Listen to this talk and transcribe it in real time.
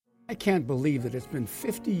I can't believe that it's been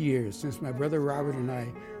 50 years since my brother Robert and I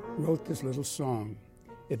wrote this little song.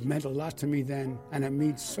 It meant a lot to me then, and it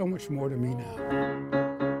means so much more to me now.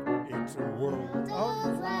 It's a world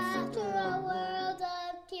of laughter, a world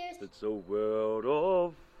of tears. It's a world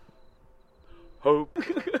of hope.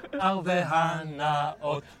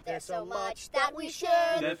 There's so much that we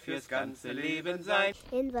share. Fürs ganze Leben sein.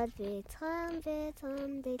 In was wir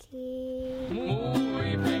träumen dich lieb.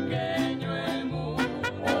 Muy pequeño el mundo.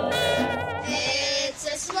 It's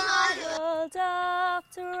a small world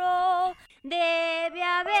after all. Debe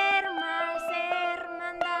haber más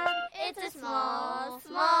hermandad. It's a small,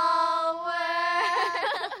 small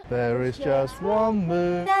world. There is just one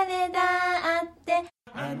moon.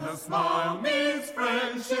 And the smile means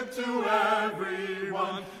friendship to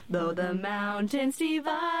everyone. Though the mountains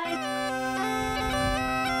divide,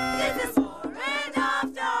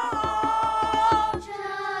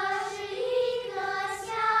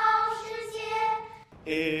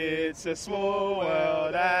 It's a small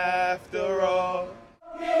world after all.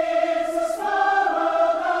 It's a small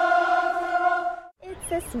world after all.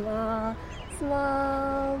 It's a small,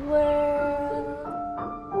 small world.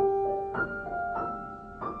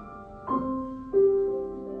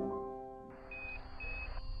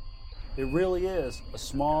 It really is a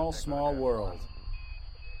small, small world.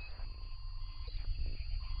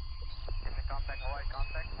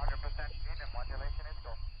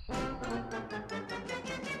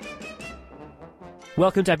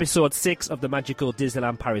 Welcome to episode 6 of the Magical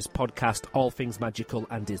Disneyland Paris podcast, all things magical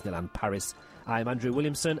and Disneyland Paris. I'm Andrew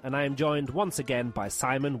Williamson and I am joined once again by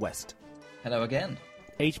Simon West. Hello again.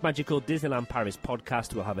 Each Magical Disneyland Paris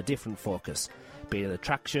podcast will have a different focus, be it an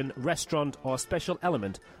attraction, restaurant or special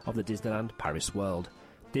element of the Disneyland Paris world.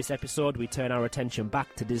 This episode we turn our attention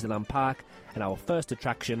back to Disneyland Park and our first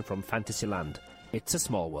attraction from Fantasyland, It's a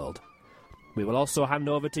Small World. We will also hand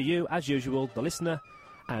over to you, as usual, the listener,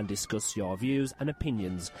 and discuss your views and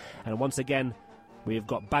opinions. And once again, we've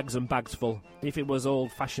got bags and bags full. If it was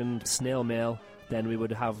old-fashioned snail mail, then we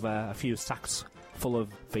would have a few sacks full of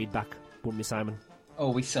feedback, wouldn't we, Simon?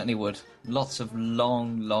 Oh, we certainly would. Lots of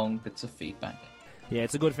long bits of feedback. Yeah,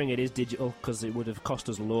 it's a good thing it is digital, because it would have cost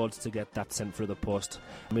us loads to get that sent through the post.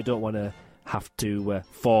 And we don't want to have to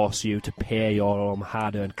force you to pay your own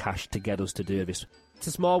hard-earned cash to get us to do this. It's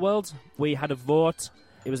a Small World. We had a vote.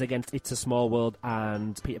 It was against It's a Small World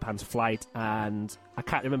and Peter Pan's Flight, and I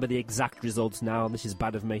can't remember the exact results now, this is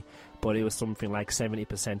bad of me, but it was something like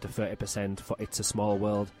 70% to 30% for It's a Small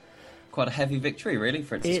World. Quite a heavy victory, really,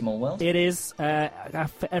 for It's a Small World. It is. I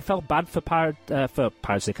felt bad for Pirates of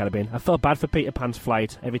the Caribbean. I felt bad for Peter Pan's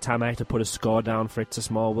Flight every time I had to put a score down for It's a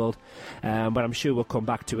Small World, but I'm sure we'll come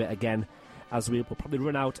back to it again, as we will probably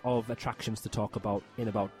run out of attractions to talk about in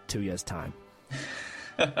about 2 years' time.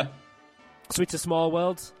 So It's a Small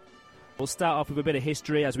World. We'll start off with a bit of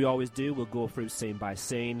history, as we always do. We'll go through scene by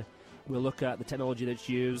scene. We'll look at the technology that's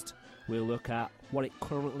used. We'll look at what it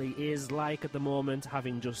currently is like at the moment,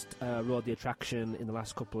 having just rode the attraction in the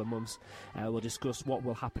last couple of months. We'll discuss what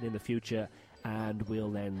will happen in the future, and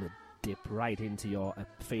we'll then dip right into your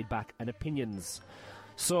feedback and opinions.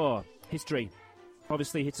 So, history.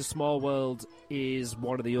 Obviously, It's a Small World is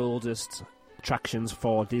one of the oldest attractions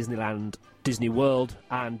for Disneyland, Disney World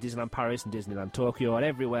and Disneyland Paris and Disneyland Tokyo and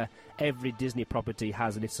everywhere. Every Disney property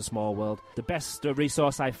has an It's a Small World. The best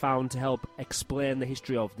resource I found to help explain the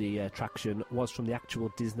history of the attraction was from the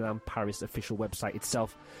actual Disneyland Paris official website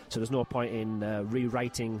itself, so there's no point in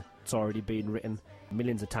rewriting. It's already been written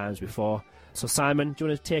millions of times before. So Simon, do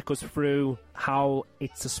you want to take us through how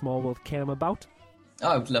It's a Small World came about? Oh,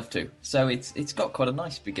 I would love to. So it's got quite a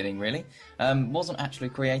nice beginning, really. Wasn't actually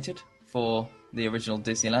created for the original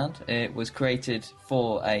Disneyland. It was created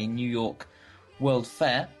for a New York World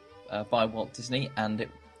Fair by Walt Disney, and it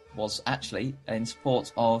was actually in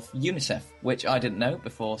support of UNICEF, which I didn't know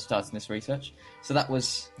before starting this research. So that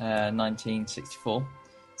was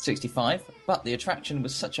 1965, but the attraction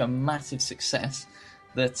was such a massive success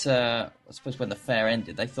that I suppose when the fair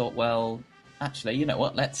ended, they thought, well, actually, you know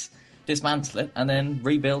what, let's dismantle it and then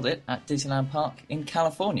rebuild it at Disneyland Park in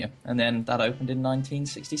California, and then that opened in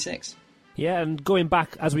 1966. Yeah, and going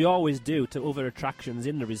back, as we always do, to other attractions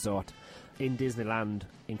in the resort, in Disneyland,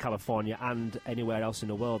 in California, and anywhere else in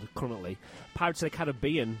the world currently, Pirates of the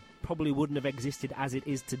Caribbean probably wouldn't have existed as it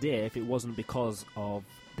is today if it wasn't because of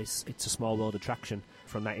this It's a Small World attraction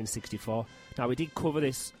from 1964. Now, we did cover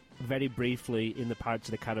this very briefly in the Pirates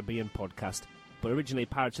of the Caribbean podcast, but originally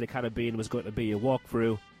Pirates of the Caribbean was going to be a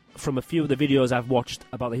walkthrough. From a few of the videos I've watched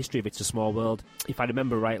about the history of It's a Small World, if I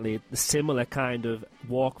remember rightly, the similar kind of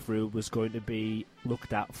walkthrough was going to be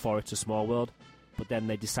looked at for It's a Small World. but then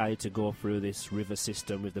they decided to go through this river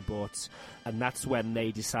system with the boats, and that's when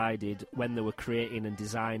they decided, when they were creating and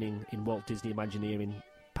designing in Walt Disney Imagineering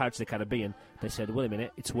Pirates of the Caribbean, they said, wait a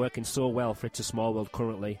minute, it's working so well for It's a Small World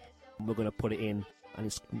currently, we're going to put it in, and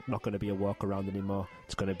it's not going to be a walk around anymore,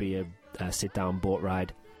 it's going to be a sit-down boat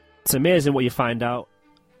ride. It's amazing what you find out.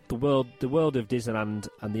 The world of Disneyland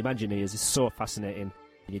and the Imagineers is so fascinating.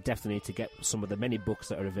 You definitely need to get some of the many books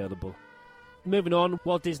that are available. Moving on,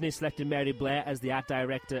 Walt Disney selected Mary Blair as the art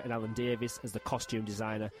director and Alan Davis as the costume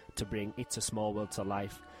designer to bring It's a Small World to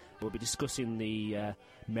life. We'll be discussing the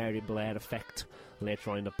Mary Blair effect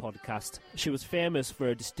later on in the podcast. She was famous for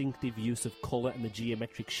her distinctive use of colour and the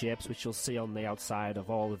geometric shapes, which you'll see on the outside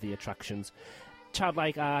of all of the attractions.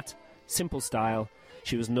 Childlike art, simple style.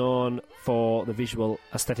 She was known for the visual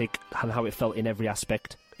aesthetic and how it felt in every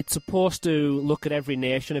aspect. It's supposed to look at every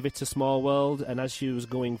nation of It's a Small World, and as she was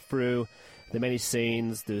going through the many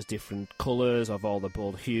scenes, there's different colours of all the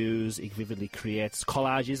bold hues. It vividly creates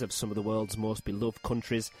collages of some of the world's most beloved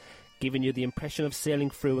countries, giving you the impression of sailing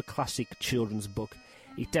through a classic children's book.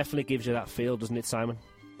 It definitely gives you that feel, doesn't it, Simon?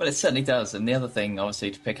 Well, it certainly does. And the other thing, obviously,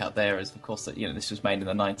 to pick out there is, of course, that this was made in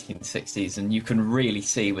the 1960s, and you can really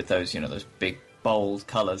see with those, those big, bold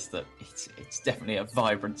colours that it's definitely a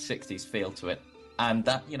vibrant 60s feel to it. And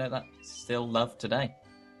that, that's still loved today.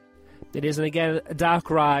 It is, and again, a dark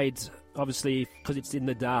ride, obviously, because it's in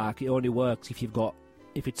the dark, it only works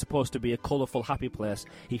if it's supposed to be a colourful, happy place,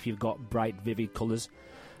 if you've got bright, vivid colours.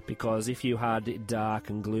 Because if you had it dark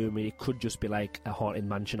and gloomy, it could just be like a Haunted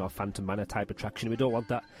Mansion or Phantom Manor type attraction. We don't want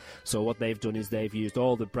that. So what they've done is they've used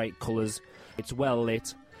all the bright colours. It's well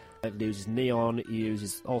lit. It uses neon, it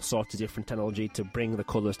uses all sorts of different technology to bring the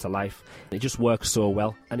colours to life. It just works so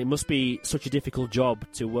well. And it must be such a difficult job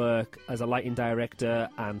to work as a lighting director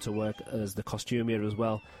and to work as the costumier as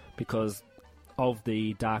well, because of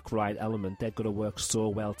the dark ride element. They've got to work so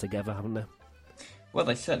well together, haven't they? Well,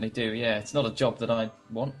 they certainly do, yeah. It's not a job that I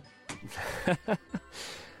want.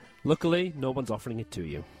 Luckily, no one's offering it to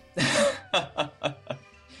you.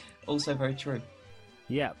 Also very true.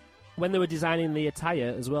 Yeah. When they were designing the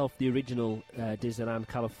attire as well for the original Disneyland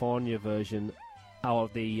California version, or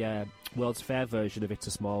the World's Fair version of It's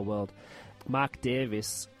a Small World, Mark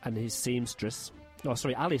Davis and his seamstress,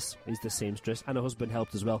 Alice is the seamstress, and her husband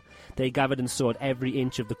helped as well. They gathered and sewed every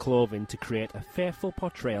inch of the clothing to create a faithful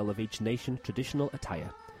portrayal of each nation's traditional attire,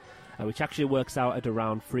 which actually works out at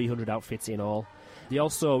around 300 outfits in all. They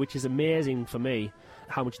also, which is amazing for me,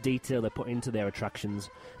 how much detail they put into their attractions.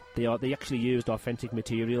 They actually used authentic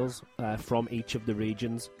materials from each of the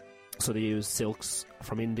regions. So they used silks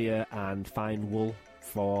from India and fine wool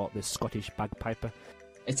for the Scottish bagpiper.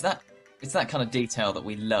 It's that kind of detail that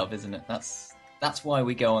we love, isn't it? That's why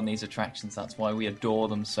we go on these attractions. That's why we adore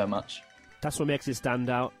them so much. That's what makes it stand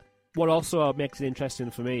out. What also makes it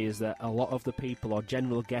interesting for me is that a lot of the people or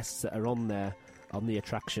general guests that are on there, on the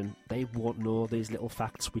attraction, they won't know these little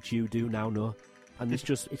facts which you do now know. And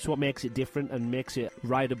it's what makes it different and makes it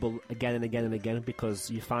rideable again and again and again,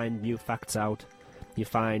 because you find new facts out, you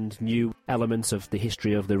find new elements of the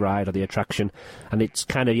history of the ride or the attraction, and it's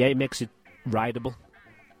kind of, it makes it rideable.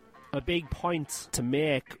 A big point to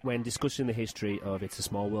make when discussing the history of It's a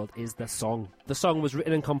Small World is the song. The song was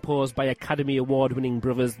written and composed by Academy Award-winning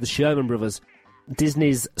brothers, the Sherman Brothers.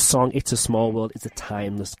 Disney's song It's a Small World is a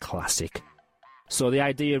timeless classic. So the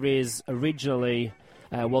idea is, originally,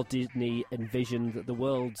 Walt Disney envisioned that the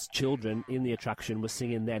world's children in the attraction were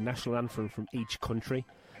singing their national anthem from each country.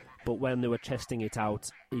 But when they were testing it out,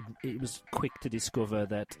 it was quick to discover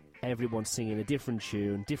that everyone's singing a different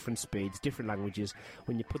tune, different speeds, different languages.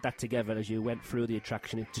 When you put that together as you went through the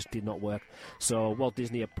attraction, it just did not work. So Walt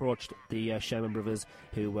Disney approached the Sherman Brothers,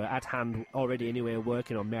 who were at hand already anyway,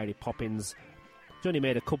 working on Mary Poppins. He's only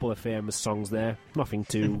made a couple of famous songs there, nothing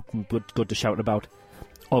too good to shout about.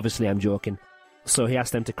 Obviously, I'm joking. So he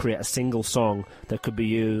asked them to create a single song that could be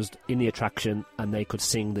used in the attraction, and they could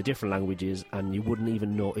sing the different languages, and you wouldn't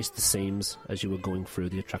even notice the seams as you were going through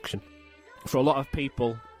the attraction. For a lot of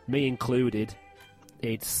people, me included,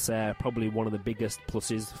 it's probably one of the biggest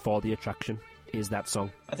pluses for the attraction, is that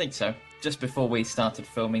song. I think so. Just before we started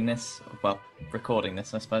filming this, recording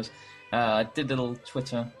this, I suppose, I did a little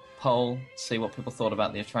Twitter poll to see what people thought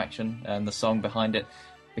about the attraction and the song behind it,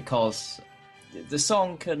 because the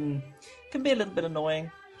song can be a little bit annoying,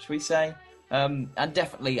 should we say. And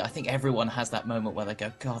definitely, I think everyone has that moment where they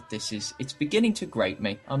go, God, it's beginning to grate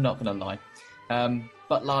me, I'm not going to lie.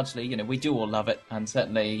 But largely, we do all love it, and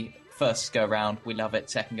certainly first go round, we love it.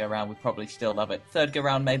 Second go round, we probably still love it. Third go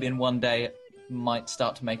round, maybe in one day, it might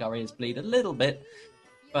start to make our ears bleed a little bit,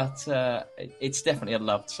 but it's definitely a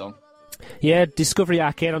loved song. Yeah, Discovery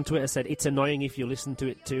Arcade on Twitter said it's annoying if you listen to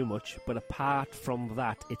it too much, but apart from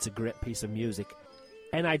that, it's a great piece of music.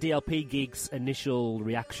 NIDLP Geek's initial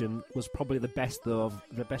reaction was probably the best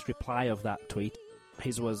reply of that tweet.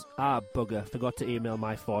 His was, bugger, forgot to email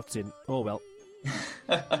my thoughts in. Oh well.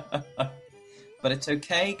 But it's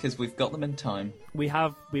okay, because we've got them in time. We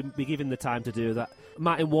given the time to do that.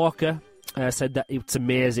 Martin Walker said that it's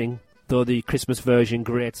amazing, though the Christmas version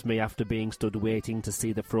grates me after being stood waiting to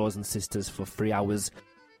see the Frozen Sisters for 3 hours.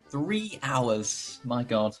 3 hours, my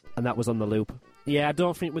God. And that was on the loop. Yeah, I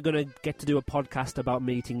don't think we're going to get to do a podcast about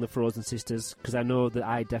meeting the Frozen Sisters, because I know that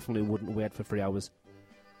I definitely wouldn't wait for 3 hours.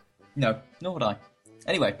 No, nor would I.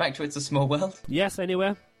 Anyway, back to It's a Small World. Yes,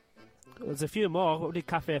 anyway. There's a few more. What did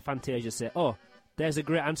Cafe Fantasia say? Oh, there's a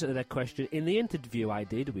great answer to that question in the interview I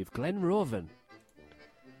did with Glenn Roven.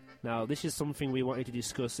 Now, this is something we wanted to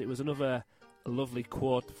discuss. It was another lovely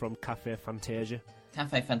quote from Cafe Fantasia.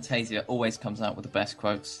 Cafe Fantasia always comes out with the best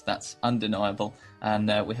quotes. That's undeniable. And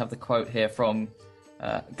we have the quote here from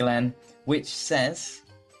Glenn, which says,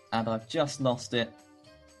 and I've just lost it.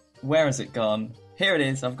 Where has it gone? Here it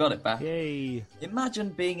is, I've got it back. Yay. Imagine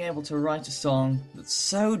being able to write a song that's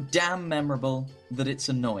so damn memorable that it's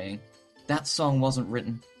annoying. That song wasn't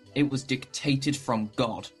written. It was dictated from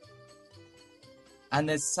God. And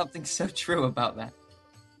there's something so true about that.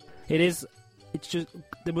 It is. It's just,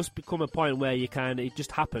 there must become a point where it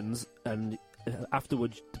just happens, and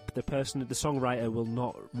afterwards the songwriter will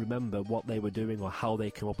not remember what they were doing or how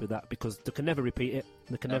they came up with that, because they can never repeat it.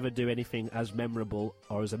 They can never do anything as memorable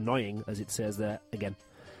or as annoying as it says there again.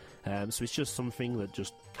 So it's just something that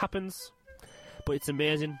just happens. But it's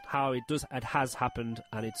amazing how it has happened,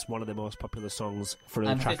 and it's one of the most popular songs for an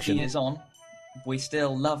attraction. And 50 years on, we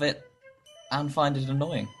still love it and find it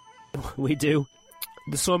annoying. We do.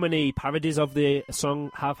 There's so many parodies of the song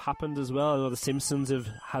have happened as well. I know The Simpsons have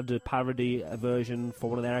had a parody version for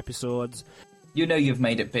one of their episodes. You know you've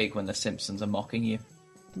made it big when The Simpsons are mocking you.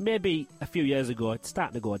 Maybe a few years ago, it's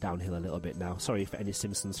starting to go downhill a little bit now. Sorry for any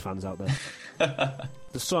Simpsons fans out there.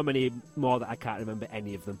 There's so many more that I can't remember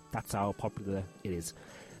any of them. That's how popular it is.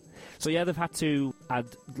 So yeah, they've had to add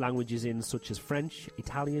languages in such as French,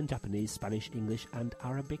 Italian, Japanese, Spanish, English and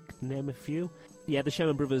Arabic, to name a few. Yeah, the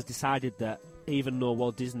Sherman Brothers decided that even though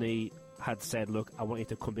Walt Disney had said, look, I want you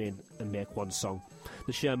to come in and make one song,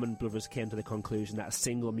 the Sherman Brothers came to the conclusion that a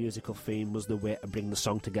single musical theme was the way to bring the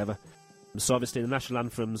song together. So obviously the national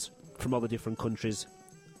anthems from all the different countries,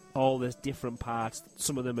 all the different parts,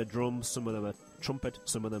 some of them are drums, some of them are trumpet,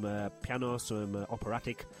 some of them are piano, some of them are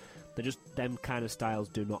operatic. They're just, them kind of styles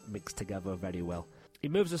do not mix together very well. It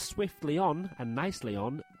moves us swiftly on, and nicely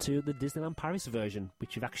on, to the Disneyland Paris version,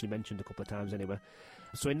 which you've actually mentioned a couple of times anyway.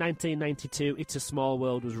 So in 1992, It's a Small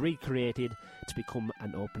World was recreated to become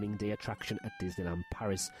an opening day attraction at Disneyland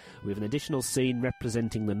Paris, with an additional scene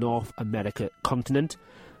representing the North America continent,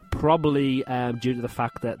 probably due to the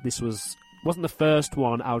fact that this wasn't the first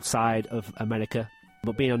one outside of America,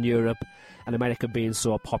 but being on Europe, and America being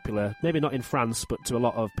so popular, maybe not in France, but to a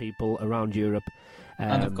lot of people around Europe.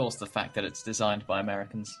 And of course the fact that it's designed by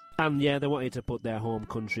Americans. And yeah, they wanted to put their home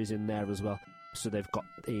countries in there as well. So they've got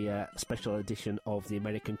the special edition of the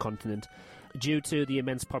American continent. Due to the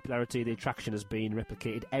immense popularity, the attraction has been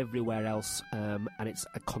replicated everywhere else, and it's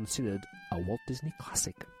considered a Walt Disney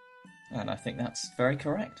classic. And I think that's very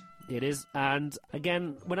correct. It is. And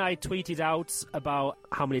again, when I tweeted out about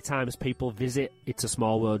how many times people visit It's a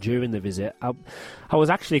Small World during the visit, I was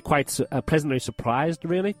actually quite pleasantly surprised,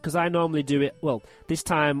 really, because I normally do it, well, this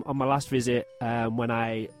time on my last visit, when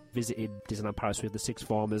I visited Disneyland Paris with the Sixth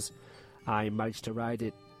Formers, I managed to ride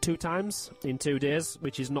it 2 times in 2 days,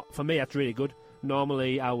 which is not, for me, that's really good.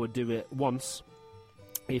 Normally, I would do it once,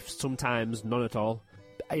 if sometimes none at all.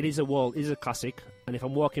 It is a classic, and if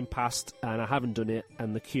I'm walking past and I haven't done it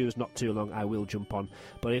and the queue's not too long, I will jump on.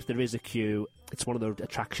 But if there is a queue, it's one of the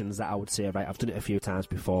attractions that I would say, right, I've done it a few times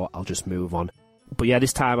before, I'll just move on. But yeah,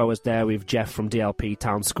 this time I was there with Jeff from DLP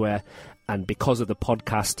Town Square, and because of the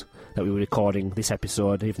podcast that we were recording this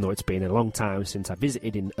episode, even though it's been a long time since I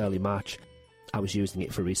visited in early March, I was using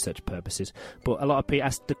it for research purposes. But a lot of people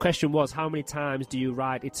asked, the question was, how many times do you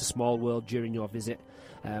ride It's a Small World during your visit?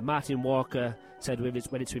 Martin Walker said when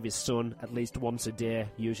it's with his son, at least once a day,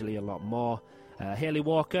 usually a lot more. Haley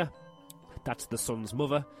Walker, that's the son's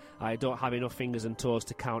mother. I don't have enough fingers and toes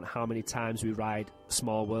to count how many times we ride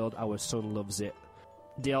Small World. Our son loves it.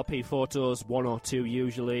 DLP Photos, 1 or 2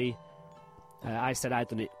 usually. I said I'd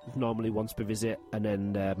done it normally once per visit, and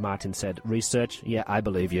then Martin said, research? Yeah, I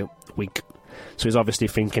believe you. Wink. So he's obviously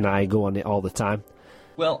thinking I go on it all the time.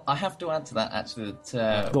 Well, I have to add to that, actually,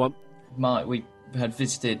 that go on. We had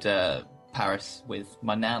visited Paris with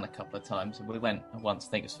my nan a couple of times, and we went once, I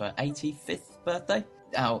think it was for her 85th birthday.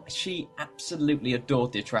 Oh, she absolutely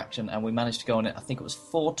adored the attraction, and we managed to go on it, I think it was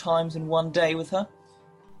 4 times in one day with her.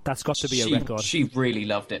 That's got to be a record. She really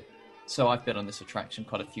loved it. So I've been on this attraction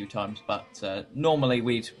quite a few times, but normally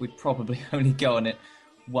we'd probably only go on it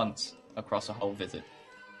once across a whole visit.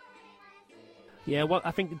 Yeah, well,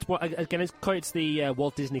 I think it's the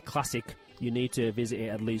Walt Disney Classic. You need to visit it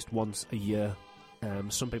at least once a year.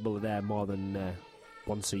 Some people are there more than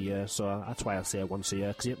once a year, so that's why I say once a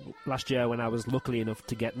year. Because last year, when I was lucky enough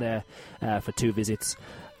to get there for 2 visits,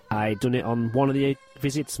 I done it on one of the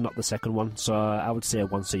visits, not the second one. So I would say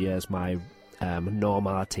once a year is my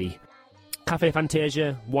normality. Cafe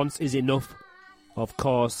Fantasia, once is enough. Of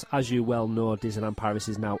course, as you well know, Disneyland Paris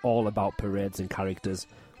is now all about parades and characters.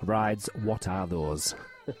 Rides, what are those?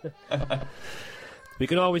 We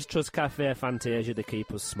can always trust Cafe Fantasia to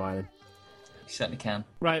keep us smiling. You certainly can.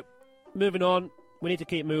 Right, moving on. We need to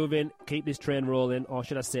keep moving, keep this train rolling, or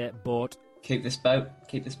should I say boat? Keep this boat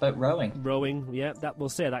rowing. Rowing, yeah, we'll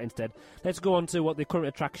say that instead. Let's go on to what the current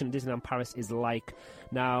attraction in Disneyland Paris is like.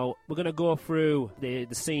 Now, we're going to go through the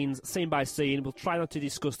scenes, scene by scene. We'll try not to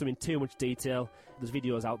discuss them in too much detail. There's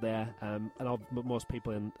videos out there, and most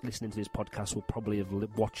people listening to this podcast will probably have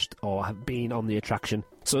watched or have been on the attraction.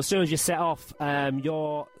 So as soon as you set off,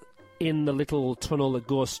 you're in the little tunnel that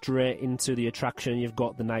goes straight into the attraction. You've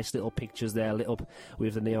got the nice little pictures there lit up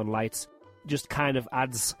with the neon lights. Just kind of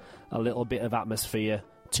adds a little bit of atmosphere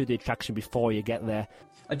to the attraction before you get there.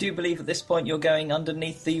 I do believe at this point you're going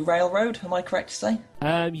underneath the railroad, am I correct to say?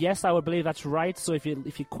 Yes, I would believe that's right. So if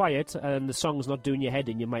you're quiet and the song's not doing your head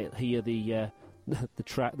in, you might hear the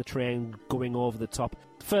train going over the top.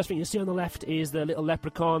 The first thing you see on the left is the little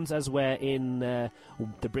leprechauns, as we're in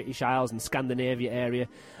the British Isles and Scandinavia area.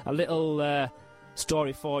 A little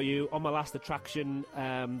story for you. On my last attraction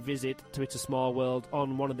visit to It's a Small World,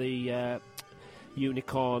 on one of the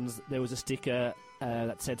unicorns there was a sticker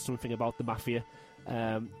that said something about the mafia.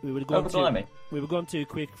 We were going too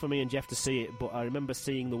quick for me and Jeff to see it, but I remember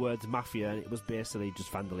seeing the words mafia, and it was basically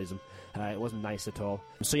just vandalism. It wasn't nice at all.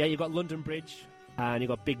 So yeah, you've got London Bridge, and you've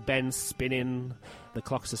got Big Ben spinning. The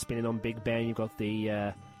clocks are spinning on Big Ben. You've got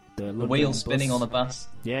the wheels spinning on the bus.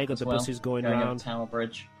 Yeah, you've got the buses going around. Up Tower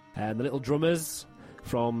Bridge. And the little drummers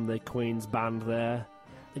from the Queen's band there.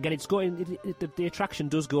 Again, the attraction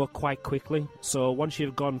does go quite quickly. So once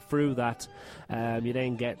you've gone through that, you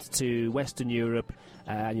then get to Western Europe,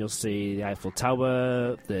 and you'll see the Eiffel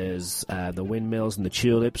Tower. There's the windmills and the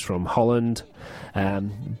tulips from Holland,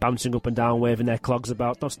 bouncing up and down, waving their clogs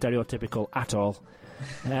about. Not stereotypical at all.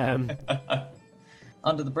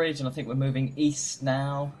 Under the bridge, and I think we're moving east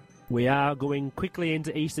now. We are going quickly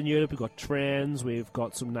into Eastern Europe. We've got trains, we've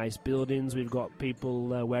got some nice buildings, we've got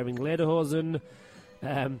people wearing lederhosen,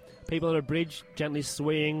 people on a bridge gently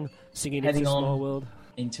swaying, singing It's a Small World.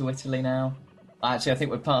 Into Italy now. Actually, I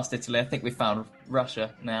think we're past Italy. I think we've found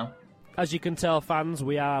Russia now. As you can tell, fans,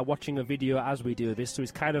 we are watching a video as we do this, so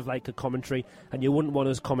it's kind of like a commentary, and you wouldn't want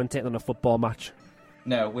us commentating on a football match.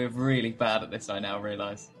 No, we're really bad at this, I now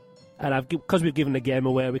realise. And because we've given the game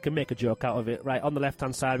away, we can make a joke out of it. Right, on the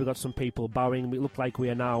left-hand side, we've got some people bowing. We look like we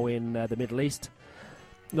are now in the Middle East.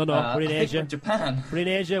 No, we're in Asia. We're in Japan. We're in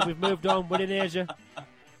Asia. We've moved on. We're in Asia.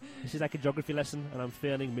 This is like a geography lesson, and I'm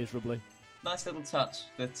failing miserably. Nice little touch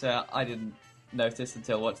that I didn't notice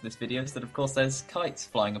until watching this video is that, of course, there's kites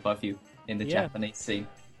flying above you in the Japanese scene.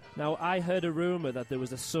 Now, I heard a rumour that there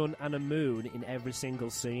was a sun and a moon in every single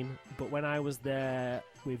scene, but when I was there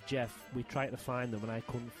with Jeff, we tried to find them, and I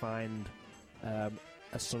couldn't find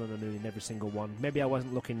a sun and a moon in every single one. Maybe I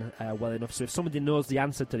wasn't looking well enough, so if somebody knows the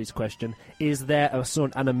answer to this question, is there a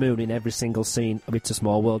sun and a moon in every single scene of It's a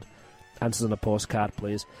Small World? Answers on a postcard,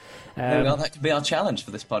 please. There we are. That could be our challenge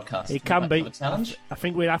for this podcast. It can be. Challenge? I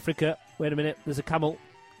think we're in Africa. Wait a minute, there's a camel.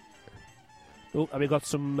 Oh, have we got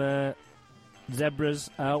some... zebras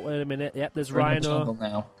out. Wait a minute. Yep, there's rhino. In the jungle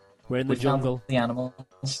now. We're in the jungle. The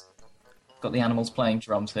animals. Got the animals playing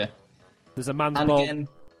drums here. There's a man's and ball. Again,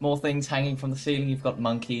 more things hanging from the ceiling. You've got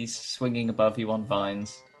monkeys swinging above you on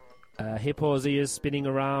vines. Hippos' ears spinning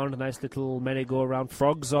around. A nice little merry-go-round.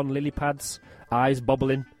 Frogs on lily pads. Eyes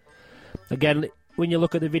bobbling. Again, when you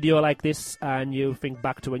look at the video like this and you think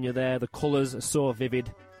back to when you're there, the colours are so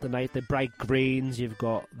vivid. The bright greens, you've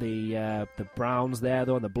got the browns there,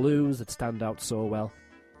 though, and the blues that stand out so well.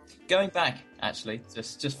 Going back, actually,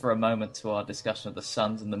 just for a moment to our discussion of the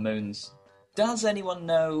suns and the moons, does anyone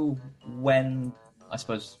know when, I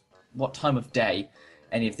suppose, what time of day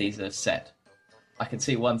any of these are set? I can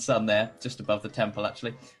see one sun there, just above the temple,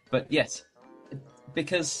 actually. But yes,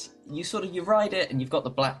 because you ride it and you've got the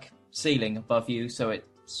black ceiling above you, so it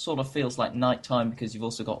sort of feels like nighttime because you've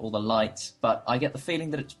also got all the lights, but I get the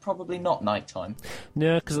feeling that it's probably not nighttime.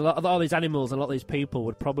 No, because a lot of all these animals and a lot of these people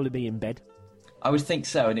would probably be in bed. I would think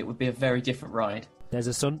so, and it would be a very different ride. There's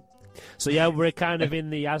a sun. So yeah, we're kind of in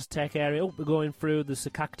the Aztec area. Oh, we're going through the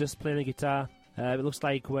cactus playing a guitar. It looks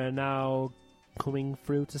like we're now coming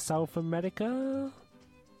through to South America.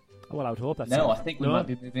 Well, I would hope that's No, I think we might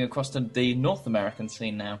be moving across to the North American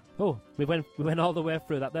scene now. Oh, we went all the way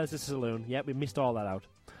through that. There's the saloon. Yeah, we missed all that out.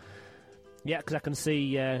 Yeah, because I can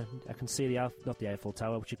see not the Eiffel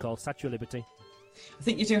Tower, which you call Statue of Liberty. I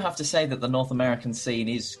think you do have to say that the North American scene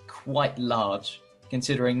is quite large,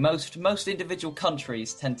 considering most individual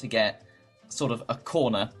countries tend to get sort of a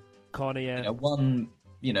corner, yeah. One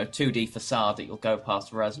 2D facade that you'll go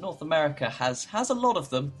past, whereas North America has a lot of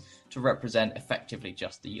them to represent effectively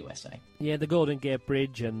just the USA. Yeah, the Golden Gate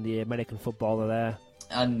Bridge and the American football are there.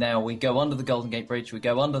 And now we go under the Golden Gate Bridge, we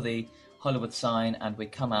go under the Hollywood sign, and we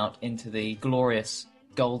come out into the glorious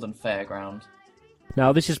Golden Fairground.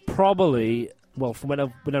 Now, this is probably, well, from when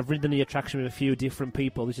I've ridden the attraction with a few different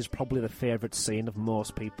people, this is probably the favourite scene of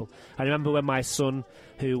most people. I remember when my son,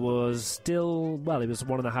 who was still, well, he was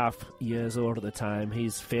 1.5 years old at the time,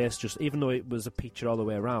 his face just, even though it was a picture all the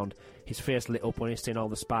way around, his face lit up when he seen all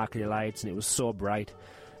the sparkly lights, and it was so bright.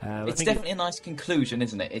 It's definitely a nice conclusion,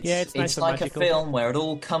 isn't it? It's nice and like magical. A film where it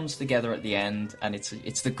all comes together at the end, and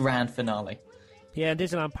it's the grand finale. Yeah, and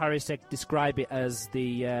Disneyland Paris describe it as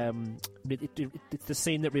it's the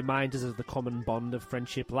scene that reminds us of the common bond of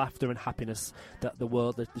friendship, laughter and happiness that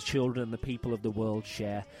the children and the people of the world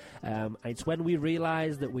share. And it's when we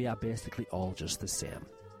realise that we are basically all just the same.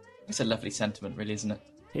 It's a lovely sentiment, really, isn't it?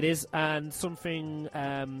 It is, and something...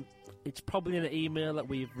 it's probably in an email that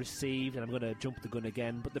we've received, and I'm going to jump the gun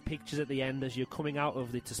again, but the pictures at the end as you're coming out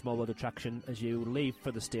of the It's a Small World attraction, as you leave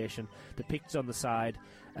for the station, the pictures on the side,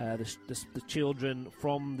 the children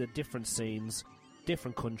from the different scenes,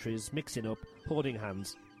 different countries, mixing up, holding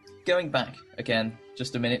hands. Going back, again,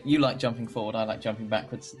 just a minute, you like jumping forward, I like jumping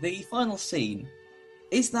backwards. The final scene,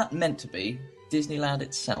 is that meant to be Disneyland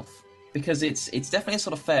itself? Because it's definitely a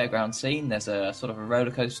sort of fairground scene, there's a sort of a roller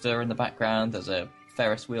coaster in the background, there's a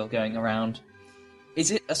Ferris wheel going around.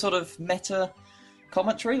 Is it a sort of meta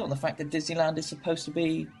commentary on the fact that Disneyland is supposed to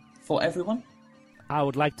be for everyone? I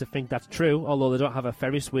would like to think that's true, although they don't have a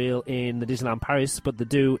Ferris wheel in the Disneyland Paris, but they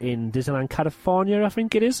do in Disneyland California, I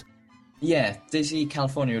think it is. Yeah, Disney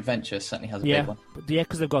California Adventure certainly has a big one. Yeah,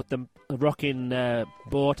 because they've got the rocking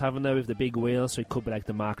boat, haven't they, with the big wheels, so it could be like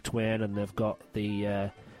the Mark Twain, and they've got the...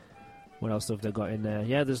 what else have they got in there?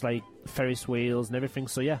 Yeah, there's like Ferris wheels and everything,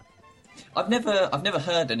 so yeah. I've never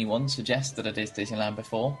heard anyone suggest that it is Disneyland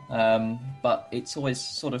before, but it's always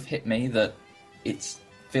sort of hit me that it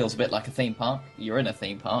feels a bit like a theme park. You're in a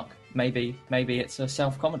theme park. Maybe it's a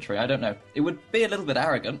self-commentary. I don't know. It would be a little bit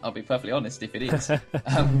arrogant, I'll be perfectly honest, if it is.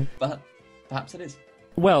 But perhaps it is.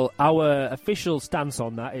 Well, our official stance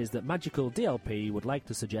on that is that Magical DLP would like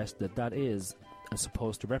to suggest that is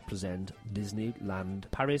supposed to represent Disneyland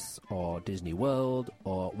Paris or Disney World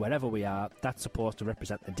or wherever we are. That's supposed to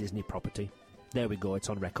represent a Disney property. There we go, it's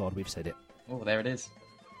on record, we've said it. Oh, there it is.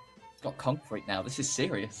 It's got concrete now, this is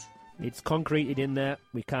serious. It's concreted in there,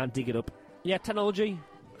 we can't dig it up. Yeah, technology,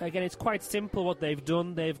 again, it's quite simple what they've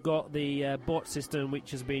done. They've got the boat system, which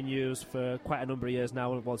has been used for quite a number of years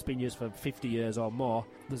now. Well, it's been used for 50 years or more.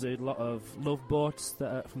 There's a lot of love boats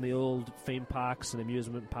that are from the old theme parks and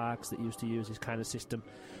amusement parks that used to use this kind of system.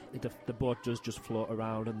 The boat does just float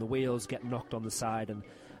around, and the wheels get knocked on the side, and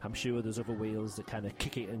I'm sure there's other wheels that kind of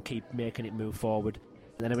kick it and keep making it move forward.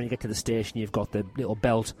 And then when you get to the station, you've got the little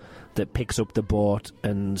belt that picks up the boat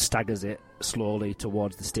and staggers it slowly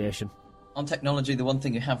towards the station. On technology, the one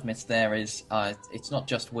thing you have missed there is it's not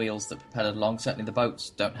just wheels that propel it along. Certainly the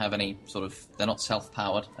boats don't have any sort of... They're not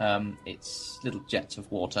self-powered. It's little jets of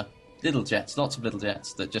water. Little jets, lots of little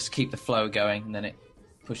jets that just keep the flow going, and then it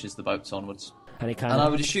pushes the boats onwards. And I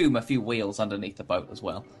would assume a few wheels underneath the boat as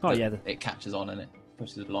well. Oh, yeah. It catches on and it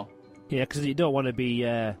pushes it along. Yeah, because you don't want to be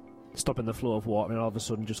stopping the flow of water and all of a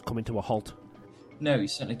sudden just coming to a halt. No, you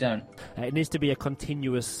certainly don't. It needs to be a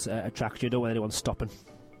continuous attraction. You don't want anyone stopping.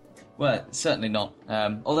 Well, certainly not.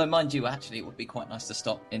 Although, mind you, actually, it would be quite nice to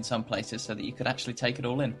stop in some places so that you could actually take it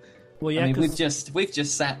all in. Well, yeah, I mean, we've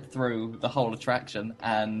just sat through the whole attraction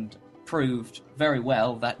and proved very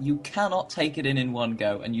well that you cannot take it in one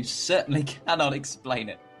go, and you certainly cannot explain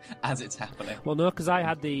it as it's happening. Well, no, because I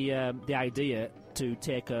had the idea to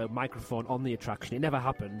take a microphone on the attraction. It never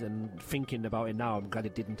happened, and thinking about it now, I'm glad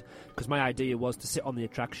it didn't. Because my idea was to sit on the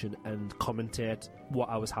attraction and commentate what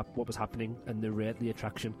was happening and narrate the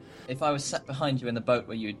attraction. If I was sat behind you in the boat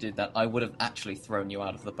where you did that, I would have actually thrown you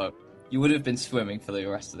out of the boat. You would have been swimming for the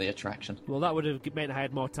rest of the attraction. Well, that would have meant I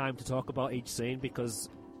had more time to talk about each scene because,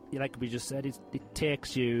 like we just said, it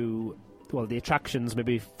takes you... Well, the attraction's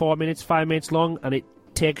maybe 4 minutes, 5 minutes long, and it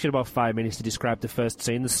takes you about 5 minutes to describe the first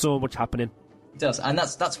scene. There's so much happening. It does, and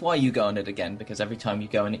that's why you go on it again, because every time you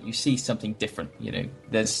go on it, you see something different, you know.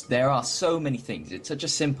 There are so many things. It's such a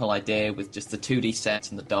simple idea with just the 2D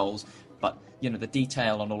sets and the dolls, but, you know, the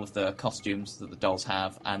detail on all of the costumes that the dolls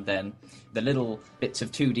have, and then the little bits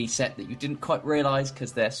of 2D set that you didn't quite realise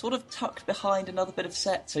because they're sort of tucked behind another bit of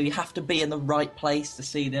set, so you have to be in the right place to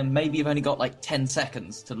see them. Maybe you've only got like 10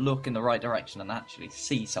 seconds to look in the right direction and actually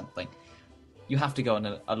see something. You have to go on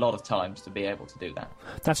a lot of times to be able to do that.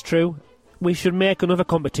 That's true. We should make another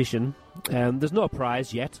competition. There's no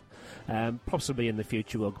prize yet. Possibly in the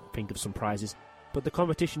future we'll think of some prizes. But the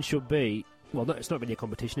competition should be... Well, no, it's not really a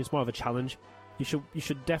competition, it's more of a challenge. You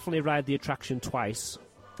should definitely ride the attraction twice.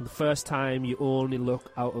 The first time you only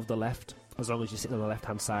look out of the left, as long as you're sitting on the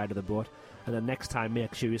left-hand side of the boat. And the next time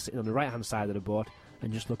make sure you're sitting on the right-hand side of the boat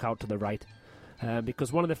and just look out to the right.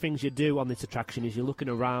 Because one of the things you do on this attraction is you're looking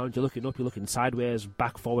around, you're looking up, you're looking sideways,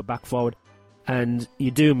 back forward. And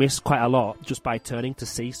you do miss quite a lot just by turning to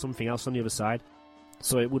see something else on the other side.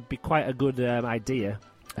 So it would be quite a good idea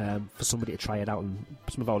for somebody to try it out, and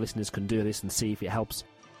some of our listeners can do this and see if it helps.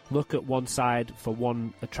 Look at one side for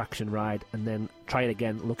one attraction ride and then try it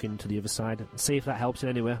again looking to the other side and see if that helps in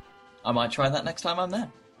any way. I might try that next time I'm there.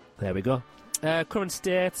 There we go. Current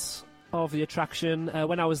state of the attraction.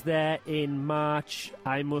 When I was there in March,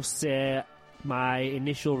 I must say my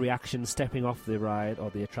initial reaction stepping off the ride or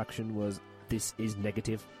the attraction was, this is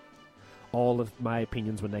negative. All of my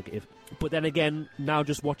opinions were negative. But then again, now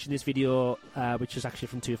just watching this video, which is actually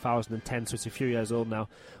from 2010, so it's a few years old now,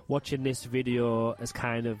 watching this video has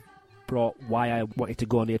kind of brought why I wanted to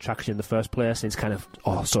go on the attraction in the first place. It's kind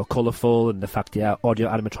of so colourful, and the fact, audio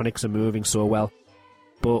animatronics are moving so well.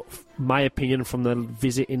 But my opinion from the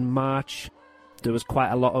visit in March, there was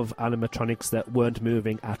quite a lot of animatronics that weren't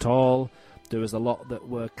moving at all. There was a lot that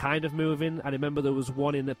were kind of moving. I remember there was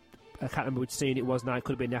one in the... I can't remember which scene it was now. It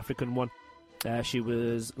could have been the African one. She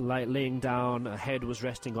was laying down, her head was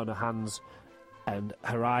resting on her hands, and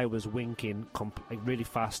her eye was winking really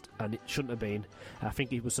fast, and it shouldn't have been. I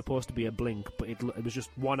think it was supposed to be a blink, but it was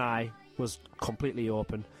just one eye was completely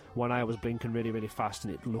open. One eye was blinking really, really fast,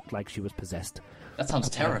 and it looked like she was possessed. That sounds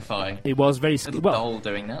terrifying. It was very scary. Little doll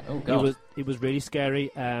doing that. Oh god. It was really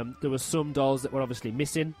scary. There were some dolls that were obviously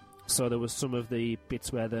missing. So there was some of the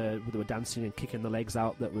bits where they were dancing and kicking the legs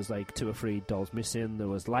out that was like 2 or 3 dolls missing. There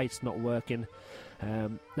was lights not working.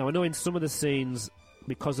 Now I know in some of the scenes,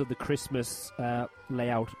 because of the Christmas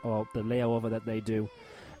layout or the layover that they do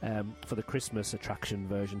for the Christmas attraction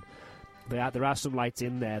version, there are some lights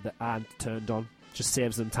in there that aren't turned on. Just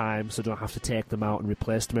saves them time, so don't have to take them out and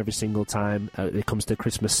replace them every single time it comes to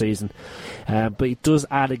Christmas season. But it does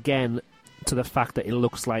add again to the fact that it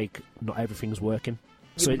looks like not everything's working.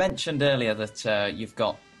 You mentioned earlier that you've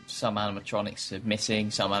got some animatronics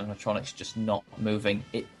missing, some animatronics just not moving.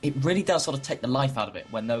 It really does sort of take the life out of it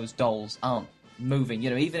when those dolls aren't moving. You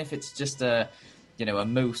know, even if it's just a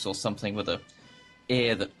moose or something with a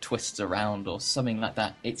ear that twists around or something like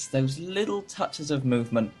that. It's those little touches of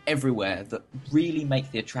movement everywhere that really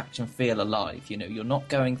make the attraction feel alive. You know, you're not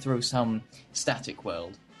going through some static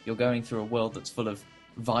world. You're going through a world that's full of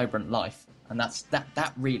vibrant life, and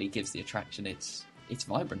that really gives the attraction its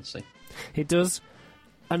vibrancy. It does.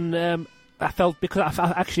 And I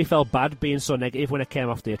actually felt bad being so negative when I came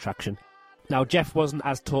off the attraction. Now, Jeff wasn't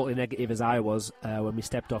as totally negative as I was when we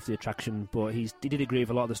stepped off the attraction, but he did agree with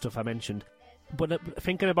a lot of the stuff I mentioned. But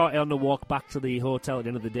thinking about it on the walk back to the hotel at the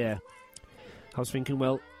end of the day, I was thinking,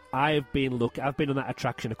 well, I've been on that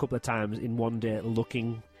attraction a couple of times in one day, not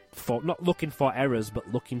looking for errors, but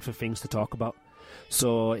looking for things to talk about.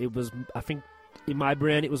 So it was, I think, in my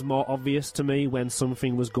brain, it was more obvious to me when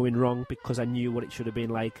something was going wrong because I knew what it should have been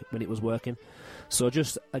like when it was working. So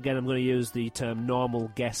just, again, I'm going to use the term normal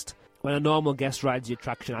guest. When a normal guest rides the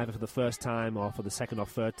attraction, either for the first time or for the second or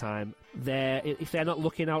third time, if they're not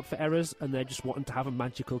looking out for errors and they're just wanting to have a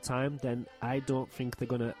magical time, then I don't think they're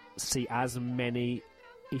going to see as many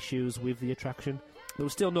issues with the attraction. They'll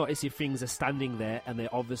still notice if things are standing there and they're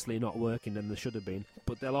obviously not working and they should have been.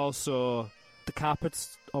 But they'll also... The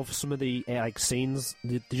carpets of some of the scenes,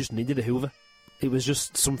 they just needed a hoover. It was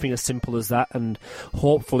just something as simple as that, and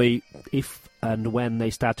hopefully if and when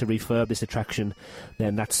they start to refurb this attraction,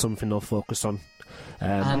 then that's something they'll focus on.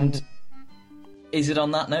 And is it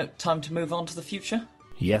on that note time to move on to the future?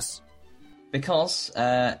 Yes. Because,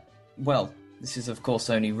 this is of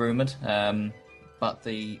course only rumoured, but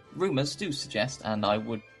the rumours do suggest, and I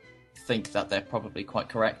would think that they're probably quite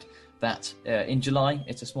correct, that in July,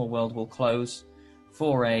 It's a Small World will close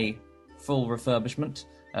for a full refurbishment.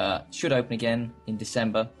 Should open again in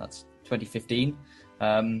December, that's 2015.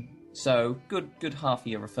 So good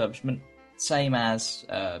half-year refurbishment. Same as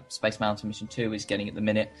Space Mountain Mission 2 is getting at the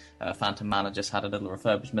minute. Phantom Manor just had a little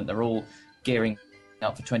refurbishment. They're all gearing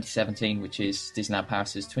up for 2017, which is Disneyland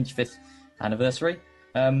Paris's 25th anniversary.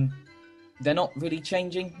 They're not really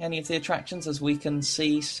changing any of the attractions as we can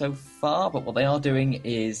see so far, but what they are doing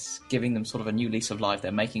is giving them sort of a new lease of life.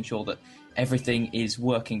 They're making sure that everything is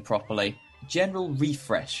working properly. General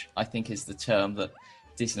refresh, I think, is the term that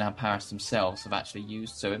Disneyland Paris themselves have actually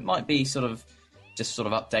used. So it might be just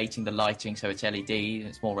updating the lighting so it's LED,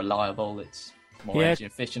 it's more reliable, it's more energy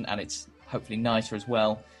efficient, and it's hopefully nicer as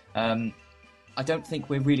well. I don't think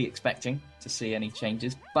we're really expecting to see any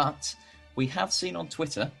changes, but we have seen on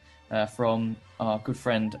Twitter from our good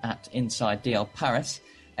friend at Inside DL Paris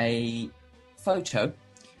a photo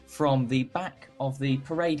from the back of the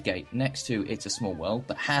parade gate next to It's a Small World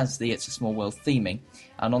that has the It's a Small World theming,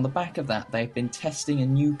 and on the back of that they've been testing a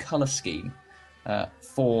new colour scheme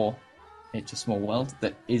for It's a Small World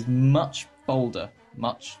that is much bolder,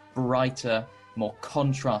 much brighter, more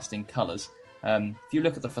contrasting colours. If you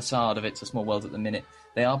look at the facade of It's a Small World at the minute,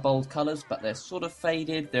 they are bold colours, but they're sort of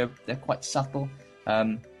faded, they're quite subtle.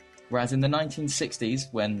 Whereas in the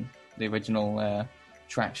 1960s, when the original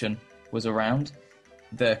attraction was around,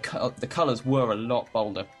 the colours were a lot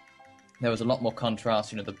bolder. There was a lot more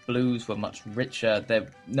contrast, the blues were much richer,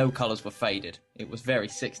 no colours were faded. It was very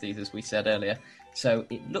 60s, as we said earlier. So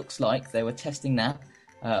it looks like they were testing that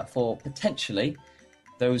for potentially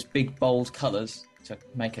those big bold colours to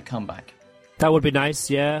make a comeback. That would be nice,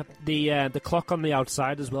 yeah. The clock on the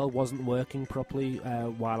outside as well wasn't working properly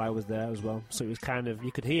while I was there as well. So it was kind of,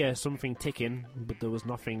 you could hear something ticking, but there was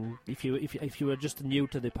nothing. If you were just new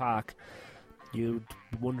to the park, you'd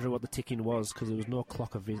wonder what the ticking was because there was no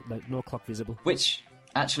clock visible. Which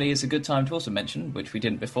actually is a good time to also mention, which we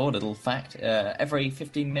didn't before. Little fact: every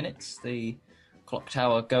 15 minutes, the clock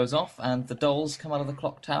tower goes off, and the dolls come out of the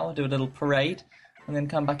clock tower, do a little parade, and then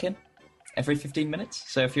come back in. Every 15 minutes.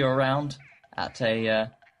 So if you're around at a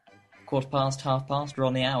quarter past, half past, or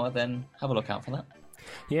on the hour, then have a look out for that.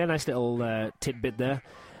 Yeah, nice little tidbit there.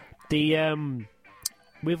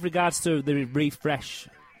 With regards to the refresh,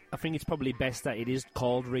 I think it's probably best that it is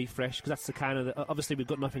called refresh, because that's the kind of... obviously, we've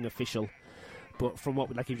got nothing official, but from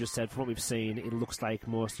what, like you just said, from what we've seen, it looks like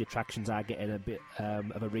most of the attractions are getting a bit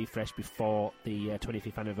of a refresh before the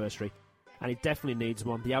 25th anniversary. And it definitely needs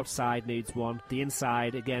one. The outside needs one. The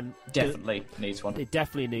inside, again... Definitely needs one. It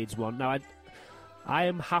definitely needs one. Now, I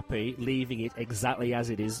am happy leaving it exactly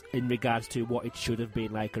as it is in regards to what it should have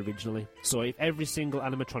been like originally. So if every single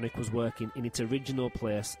animatronic was working in its original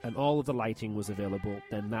place and all of the lighting was available,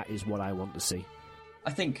 then that is what I want to see.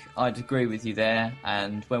 I think I'd agree with you there,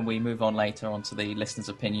 and when we move on later onto the listeners'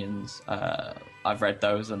 opinions, I've read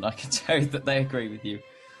those and I can tell you that they agree with you.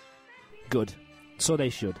 Good. So they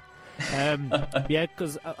should. Yeah,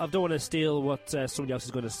 because I don't want to steal what somebody else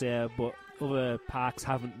is going to say, but other parks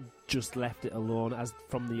haven't just left it alone as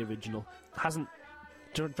from the original. It hasn't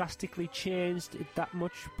drastically changed it that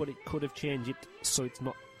much, but it could have changed it so it's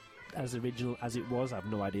not as original as it was. I have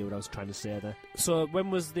no idea what I was trying to say there. So when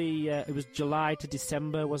was it was July to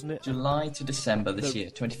December, wasn't it? July to December this year,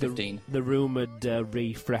 2015. The rumoured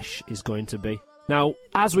refresh is going to be. Now,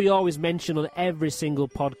 as we always mention on every single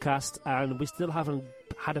podcast, and we still haven't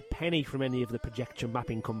had a penny from any of the projection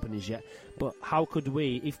mapping companies yet, but how could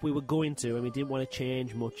we, if we were going to, and we didn't want to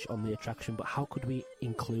change much on the attraction, but how could we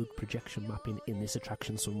include projection mapping in this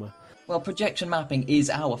attraction somewhere? Well, projection mapping is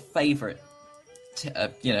our favourite,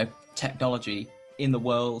 technology in the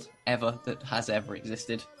world ever that has ever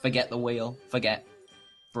existed. Forget the wheel, forget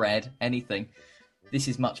bread, anything. This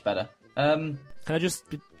is much better. Can I just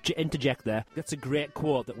interject there? That's a great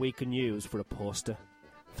quote that we can use for a poster.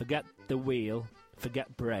 Forget the wheel,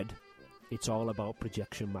 forget bread. It's all about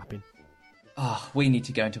projection mapping. We need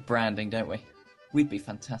to go into branding, don't we? We'd be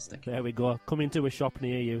fantastic. There we go. Coming to a shop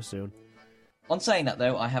near you soon. On saying that,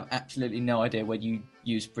 though, I have absolutely no idea where you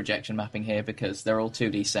use projection mapping here because they're all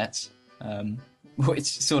 2D sets, which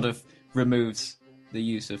sort of removes the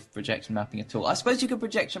use of projection mapping at all. I suppose you could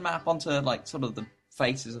projection map onto, sort of the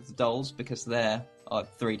faces of the dolls because they're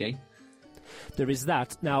 3D. There is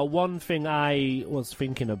that. Now, one thing I was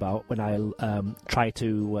thinking about when I tried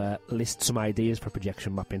to list some ideas for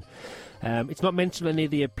projection mapping, it's not mentioned any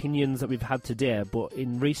of the opinions that we've had today, but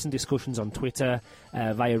in recent discussions on Twitter,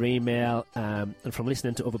 via email, and from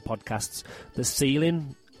listening to other podcasts, the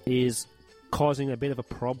ceiling is causing a bit of a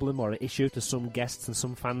problem or an issue to some guests and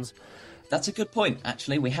some fans. That's a good point,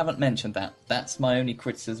 actually. We haven't mentioned that. That's my only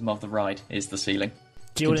criticism of the ride, is the ceiling.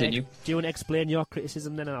 Do you want to explain your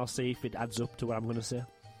criticism then, and I'll see if it adds up to what I'm going to say?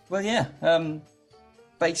 Well, yeah.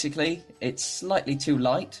 Basically, it's slightly too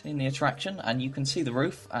light in the attraction, and you can see the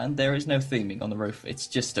roof, and there is no theming on the roof. It's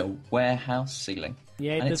just a warehouse ceiling.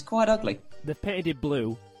 Yeah, and it's quite ugly. They've painted it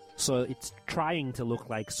blue, so it's trying to look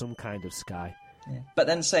like some kind of sky. Yeah. But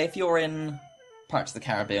then, say, if you're in Pirates of the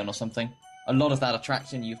Caribbean or something, a lot of that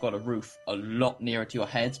attraction, you've got a roof a lot nearer to your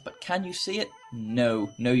heads, but can you see it? No,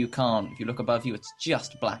 you can't. If you look above you, it's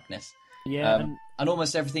just blackness. Yeah. And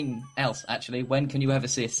almost everything else, actually. When can you ever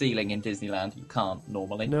see a ceiling in Disneyland? You can't,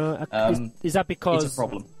 normally. No, is that because... It's a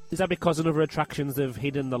problem. Is that because in other attractions they've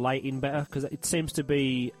hidden the lighting better? Because it seems to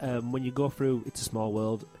be, when you go through It's a Small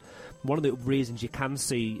World, one of the reasons you can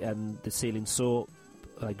see the ceiling so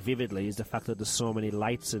vividly is the fact that there's so many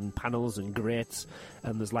lights and panels and grates,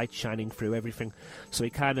 and there's light shining through everything. So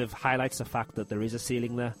it kind of highlights the fact that there is a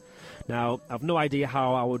ceiling there. Now, I've no idea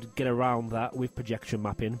how I would get around that with projection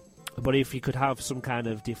mapping. But if you could have some kind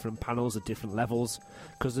of different panels at different levels,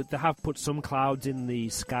 because they have put some clouds in the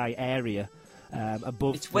sky area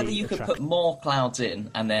above. It's whether you could put more clouds in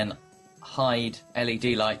and then hide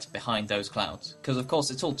LED lights behind those clouds, because of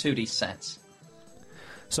course it's all 2D sets.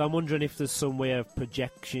 So I'm wondering if there's some way of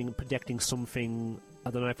projecting something. I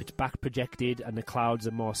don't know if it's back projected and the clouds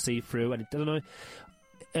are more see-through, and I don't know.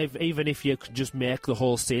 Even if you could just make the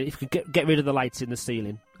whole ceiling, if you could get rid of the lights in the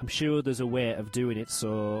ceiling, I'm sure there's a way of doing it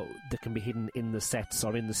so they can be hidden in the sets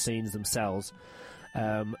or in the scenes themselves,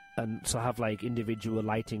 and so have individual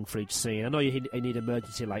lighting for each scene. I know you need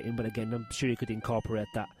emergency lighting, but again, I'm sure you could incorporate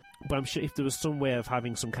that. But I'm sure if there was some way of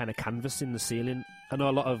having some kind of canvas in the ceiling. I know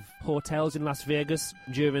a lot of hotels in Las Vegas,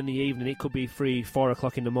 during the evening, it could be 3-4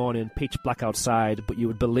 o'clock in the morning, pitch black outside, but you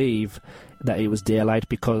would believe that it was daylight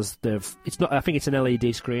because it's not. I think it's an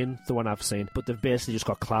LED screen, the one I've seen, but they've basically just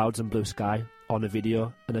got clouds and blue sky on a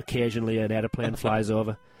video, and occasionally an aeroplane flies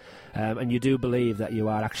over, and you do believe that you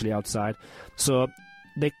are actually outside. So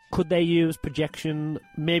could they use projection,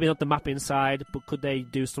 maybe not the mapping side, but could they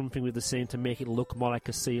do something with the scene to make it look more like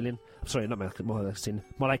a ceiling? Sorry, not more like a ceiling,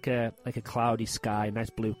 more like a cloudy sky, nice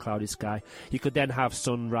blue cloudy sky. You could then have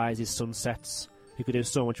sunrises, sunsets. You could do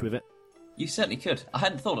so much with it. You certainly could. I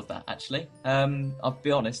hadn't thought of that, actually. I'll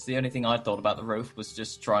be honest, the only thing I thought about the roof was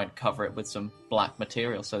just try and cover it with some black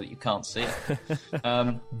material so that you can't see it.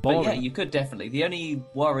 But yeah, you could definitely. The only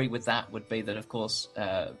worry with that would be that, of course,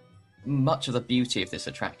 much of the beauty of this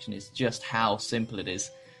attraction is just how simple it is.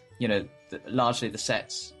 You know, largely the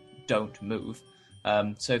sets don't move.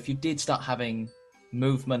 So if you did start having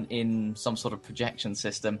movement in some sort of projection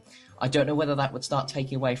system, I don't know whether that would start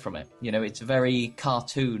taking away from it. You know, it's a very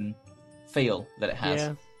cartoon feel that it has.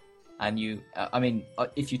 Yeah. And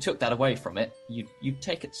if you took that away from it, you'd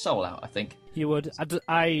take its soul out, I think. You would.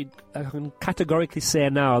 I can categorically say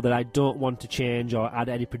now that I don't want to change or add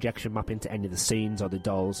any projection mapping to any of the scenes or the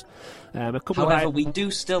dolls. However, we do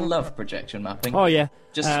still love projection mapping. Oh, yeah.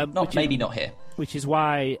 Just not here. Which is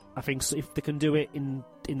why I think if they can do it in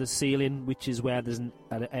the ceiling, which is where there's an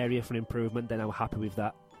area for improvement, then I'm happy with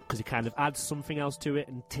that. Because it kind of adds something else to it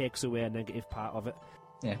and takes away a negative part of it.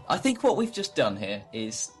 Yeah, I think what we've just done here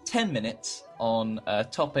is 10 minutes on a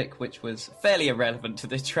topic which was fairly irrelevant to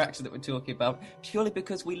the attraction that we're talking about, purely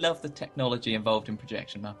because we love the technology involved in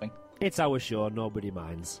projection mapping. It's our show, nobody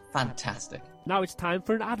minds. Fantastic. Now it's time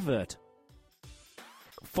for an advert.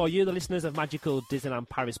 For you, the listeners of Magical Disneyland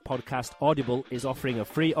Paris podcast, Audible is offering a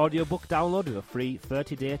free audiobook download with a free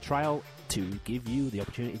 30-day trial to give you the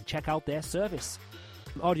opportunity to check out their service.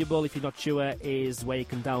 Audible, if you're not sure, is where you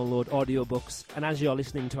can download audiobooks, and as you're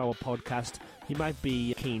listening to our podcast, you might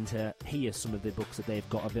be keen to hear some of the books that they've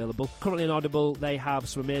got available. Currently on Audible, they have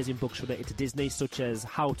some amazing books related to Disney, such as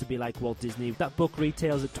How to Be Like Walt Disney. That book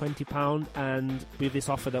retails at £20, and with this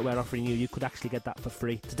offer that we're offering you, you could actually get that for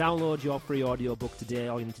free. To download your free audiobook today,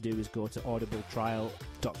 all you need to do is go to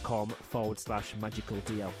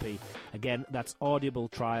audibletrial.com/magicaldlp. Again, that's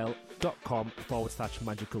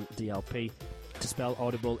audibletrial.com/magicaldlp. To spell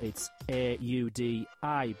Audible, it's AUDIBLE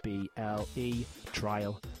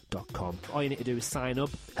trial.com. All you need to do is sign up,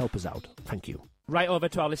 help us out. Thank you. Right over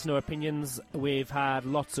to our listener opinions. We've had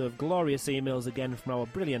lots of glorious emails again from our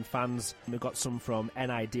brilliant fans. We've got some from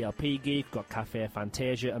NIDLP Geek, we've got Cafe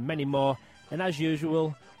Fantasia, and many more. And as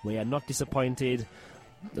usual, we are not disappointed.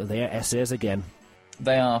 They are essays again.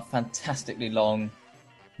 They are fantastically long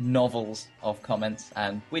novels of comments,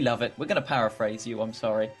 and we love it. We're going to paraphrase you, I'm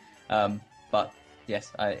sorry. But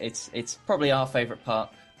yes, it's probably our favourite part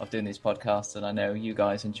of doing these podcasts, and I know you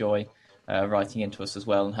guys enjoy writing into us as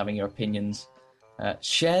well and having your opinions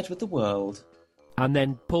shared with the world. And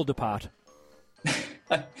then pulled apart.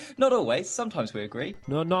 Not always. Sometimes we agree.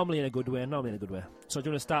 No, normally in a good way. So do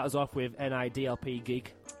you want to start us off with NIDLP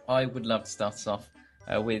Geek? I would love to start us off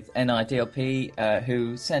with NIDLP,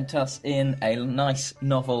 who sent us in a nice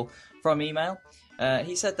novel from email.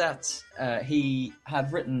 He said that he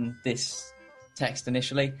had written this text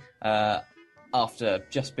initially after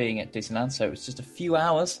just being at Disneyland, so it was just a few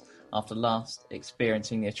hours after last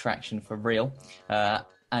experiencing the attraction for real,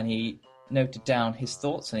 and he noted down his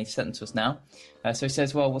thoughts and he sent them to us now. So he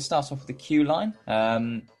says, well, we'll start off with the queue line,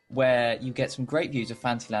 where you get some great views of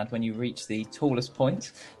Fantasyland when you reach the tallest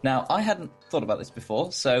point. Now, I hadn't thought about this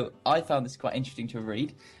before, so I found this quite interesting to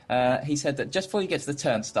read. He said that just before you get to the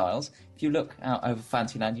turnstiles, if you look out over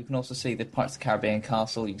Fantasyland, you can also see the Pirates of the Caribbean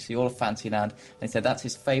castle, you can see all of Fantasyland, and he said that's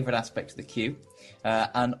his favourite aspect of the queue.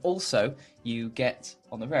 And also, you get,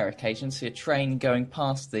 on the rare occasion, see a train going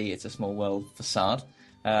past the It's a Small World facade,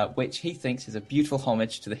 which he thinks is a beautiful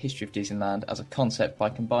homage to the history of Disneyland as a concept by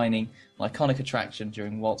combining an iconic attraction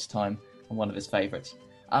during Walt's time and one of his favourites.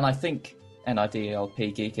 And I think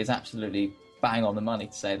NIDLP Geek is absolutely bang on the money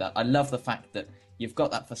to say that. I love the fact that you've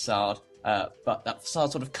got that facade, but that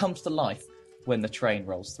facade sort of comes to life when the train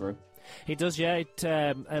rolls through. It does, yeah.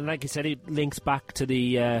 And like you said, it links back to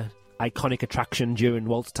the iconic attraction during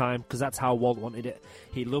Walt's time, because that's how Walt wanted it.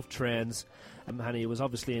 He loved trains. And he was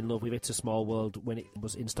obviously in love with It's a Small World when it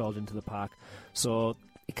was installed into the park. So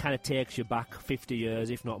it kind of takes you back 50 years,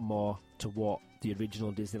 if not more, to what the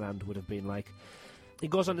original Disneyland would have been like. He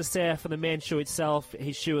goes on to say, for the main show itself,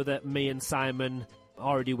 he's sure that me and Simon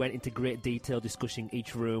already went into great detail discussing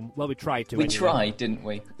each room. Well, we tried to. We tried, didn't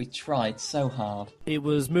we? We tried so hard. It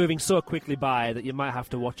was moving so quickly by that you might have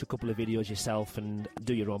to watch a couple of videos yourself and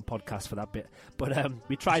do your own podcast for that bit. But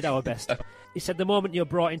we tried our best. He said, the moment you're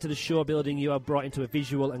brought into the show building, you are brought into a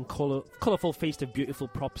visual and colourful feast of beautiful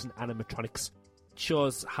props and animatronics. It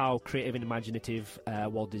shows how creative and imaginative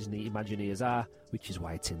Walt Disney Imagineers are, which is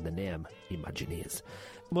why it's in the name, Imagineers.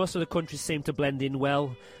 Most of the countries seem to blend in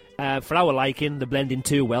well. For our liking, they blend in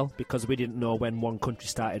too well, because we didn't know when one country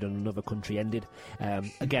started and another country ended.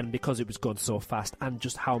 Again, because it was going so fast, and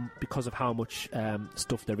just because of how much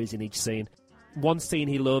stuff there is in each scene. One scene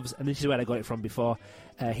he loves, and this is where I got it from before,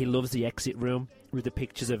 he loves the exit room with the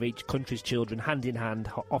pictures of each country's children hand in hand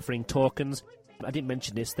offering tokens. I didn't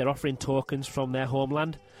mention this, they're offering tokens from their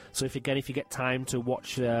homeland. So if you get time to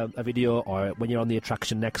watch a video, or when you're on the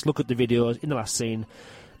attraction next, look at the videos in the last scene.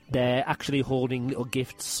 They're actually holding little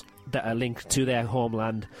gifts that are linked to their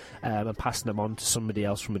homeland and passing them on to somebody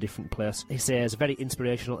else from a different place. He says, a very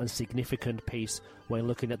inspirational and significant piece when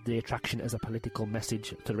looking at the attraction as a political message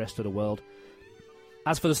to the rest of the world.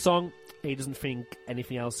 As for the song, he doesn't think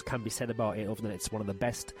anything else can be said about it other than it's one of the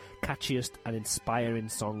best, catchiest and inspiring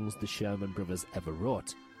songs the Sherman Brothers ever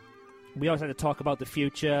wrote. We also had to talk about the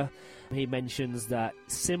future. He mentions that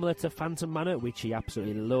similar to Phantom Manor, which he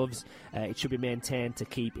absolutely loves, it should be maintained to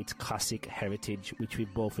keep its classic heritage, which we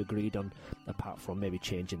both agreed on, apart from maybe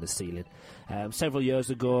changing the ceiling. Several years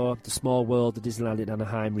ago, The Small World at Disneyland in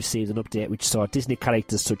Anaheim received an update which saw Disney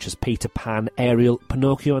characters such as Peter Pan, Ariel,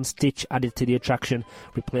 Pinocchio and Stitch added to the attraction,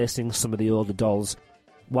 replacing some of the older dolls.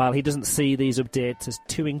 While he doesn't see these updates as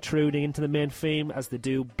too intruding into the main theme, as they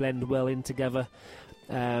do blend well in together,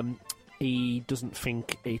 he doesn't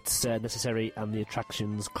think it's necessary, and the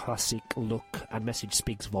attraction's classic look and message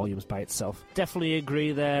speaks volumes by itself. Definitely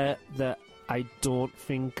agree there that I don't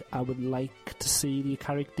think I would like to see the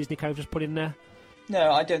Disney characters put in there.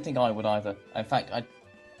 No, I don't think I would either. In fact, I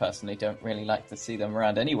personally don't really like to see them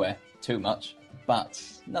around anywhere too much. But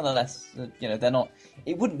nonetheless, they're not.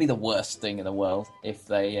 It wouldn't be the worst thing in the world if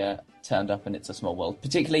they turned up and It's a Small World,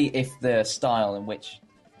 particularly if the style in which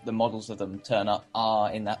the models of them turn up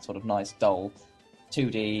are in that sort of nice, dull,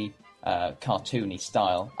 2D, cartoony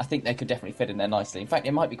style. I think they could definitely fit in there nicely. In fact,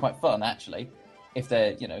 it might be quite fun, actually, if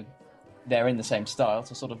they're in the same style,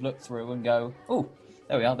 to sort of look through and go, oh,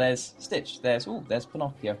 there we are, there's Stitch, there's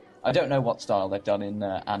Pinocchio. I don't know what style they've done in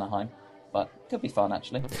Anaheim, but it could be fun,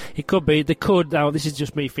 actually. It could be. They could. Now, this is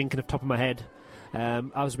just me thinking off the top of my head.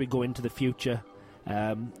 As we go into the future,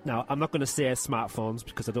 now, I'm not going to say smartphones,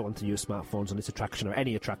 because I don't want to use smartphones on this attraction or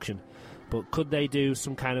any attraction, but could they do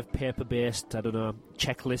some kind of paper-based, I don't know,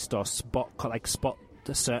 checklist or spot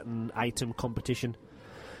a certain item competition?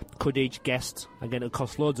 Could each guest, again, it'll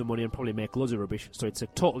cost loads of money and probably make loads of rubbish, so it's a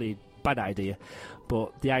totally bad idea,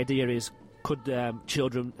 but the idea is, could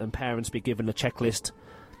children and parents be given a checklist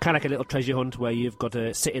kind of like a little treasure hunt where you've got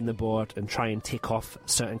to sit in the board and try and tick off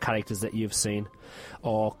certain characters that you've seen,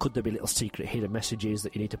 or could there be little secret hidden messages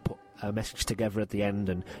that you need to put a message together at the end,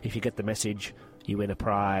 and if you get the message, you win a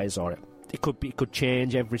prize, or it could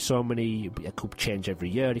change every so many. It could change every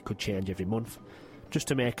year. It could change every month, just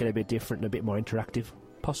to make it a bit different and a bit more interactive,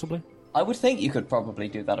 possibly. I would think you could probably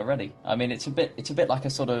do that already. I mean, it's a bit like a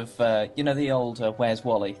sort of the old Where's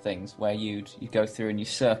Wally things, where you go through and you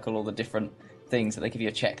circle all the different things that they give you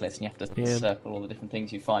a checklist, and you have to circle all the different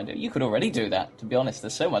things you find. You could already do that. To be honest,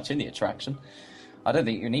 there's so much in the attraction. I don't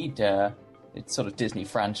think you need it's sort of Disney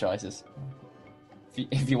franchises.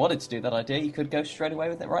 If you wanted to do that idea, you could go straight away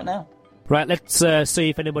with it right now. Right, let's see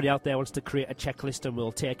if anybody out there wants to create a checklist, and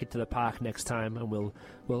we'll take it to the park next time, and we'll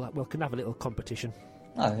can have a little competition.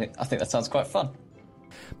 I think that sounds quite fun.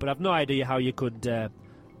 But I've no idea how you could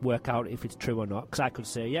work out if it's true or not, because I could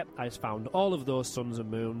say, yep, I just found all of those suns and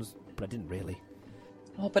moons, but I didn't really.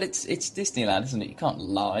 Oh, but it's Disneyland, isn't it? You can't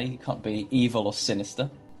lie, you can't be evil or sinister.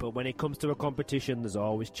 But when it comes to a competition, there's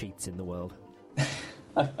always cheats in the world.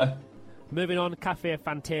 Moving on, Cafe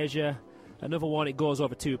Fantasia. Another one, it goes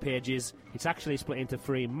over 2 pages. It's actually split into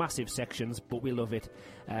 3 massive sections, but we love it.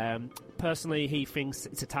 Personally, he thinks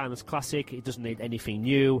it's a timeless classic. It doesn't need anything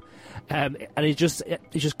new. And it just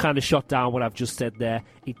kind of shot down what I've just said there.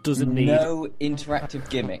 It doesn't need... No interactive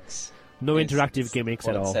gimmicks. No interactive gimmicks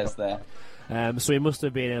at all. It says there. So he must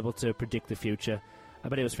have been able to predict the future.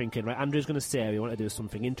 But he was thinking, right, Andrew's going to say we want to do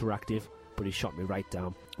something interactive, but he shot me right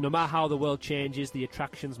down. No matter how the world changes, the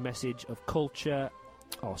attraction's message of cultural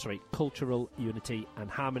unity and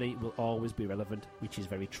harmony will always be relevant, which is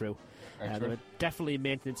very true. There are definitely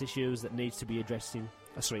maintenance issues that needs to be addressed.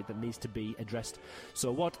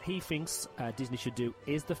 So what he thinks Disney should do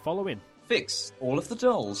is the following: fix all of the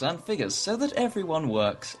dolls and figures so that everyone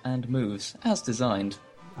works and moves as designed.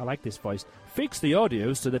 I like this voice. Fix the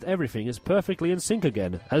audio so that everything is perfectly in sync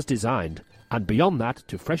again, as designed. And beyond that,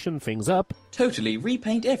 to freshen things up... Totally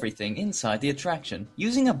repaint everything inside the attraction,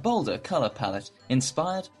 using a bolder colour palette,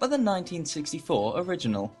 inspired by the 1964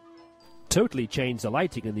 original. Totally change the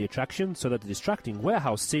lighting in the attraction so that the distracting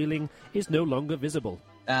warehouse ceiling is no longer visible.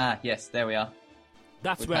 Ah, yes, there we are.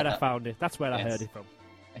 That's where I found it. That's where I heard it from.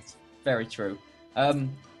 It's very true.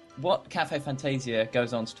 What Cafe Fantasia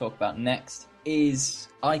goes on to talk about next is,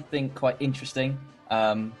 I think, quite interesting.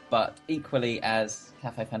 But equally, as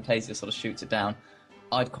Cafe Fantasia sort of shoots it down,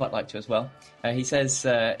 I'd quite like to as well. He says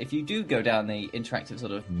if you do go down the interactive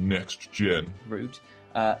sort of next-gen route,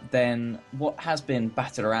 then what has been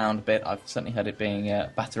battered around a bit, I've certainly heard it being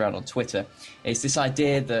battered around on Twitter, is this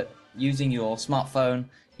idea that using your smartphone,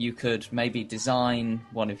 you could maybe design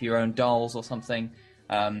one of your own dolls or something,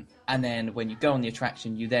 and then when you go on the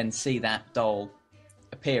attraction, you then see that doll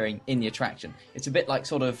appearing in the attraction. It's a bit like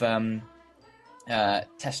sort of...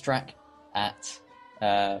 Test Track at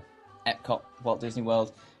Epcot, Walt Disney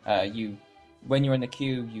World. When you're in the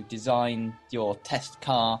queue, you design your test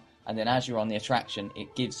car, and then as you're on the attraction,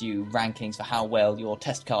 it gives you rankings for how well your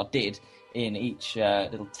test car did in each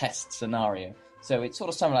little test scenario. So it's sort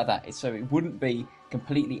of something like that. So it wouldn't be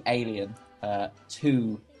completely alien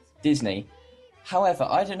to Disney. However,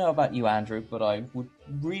 I don't know about you, Andrew, but I would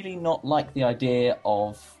really not like the idea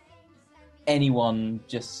of anyone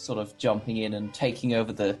just sort of jumping in and taking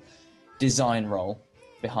over the design role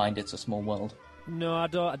behind It's a Small World. No, I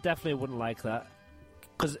definitely wouldn't like that.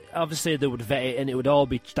 Because obviously they would vet it and it would all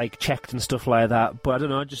be like checked and stuff like that. But I don't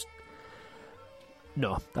know, just...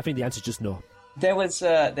 No. I think the answer is just no. There was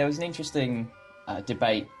an interesting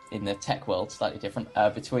debate in the tech world, slightly different,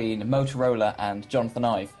 between Motorola and Jonathan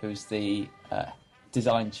Ive, who's the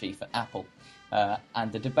design chief at Apple.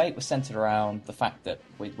 And the debate was centered around the fact that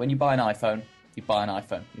when you buy an iPhone, you buy an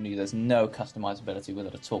iPhone. There's no customizability with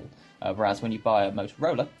it at all. Whereas when you buy a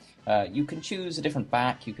Motorola, you can choose a different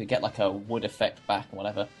back. You could get like a wood effect back or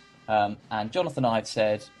whatever. And Jonathan Ive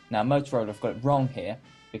said, now Motorola have got it wrong here,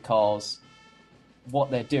 because what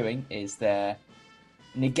they're doing is they're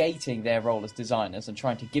negating their role as designers and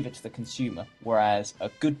trying to give it to the consumer, whereas a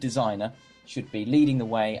good designer should be leading the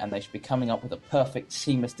way, and they should be coming up with a perfect,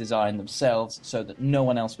 seamless design themselves so that no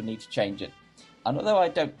one else would need to change it. And although I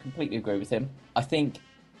don't completely agree with him, I think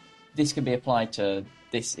this can be applied to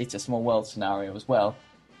this It's a Small World scenario as well.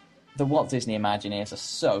 The Walt Disney Imagineers are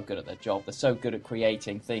so good at their job. They're so good at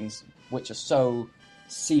creating things which are so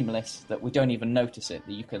seamless that we don't even notice it,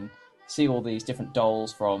 that you can see all these different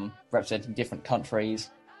dolls from representing different countries,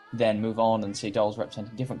 then move on and see dolls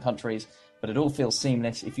representing different countries, but it all feels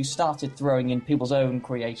seamless. If you started throwing in people's own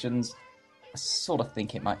creations, I sort of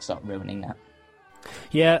think it might start ruining that.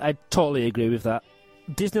 Yeah, I totally agree with that.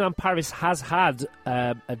 Disneyland Paris has had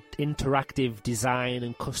an interactive design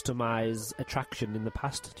and customised attraction in the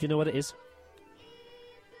past. Do you know what it is?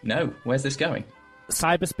 No, where's this going?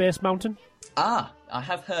 Cyberspace Mountain. Ah, I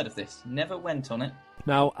have heard of this. Never went on it.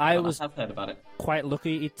 Now, I have heard about it. Quite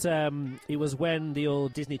lucky. It was when the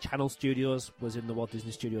old Disney Channel Studios was in the Walt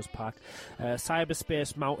Disney Studios Park.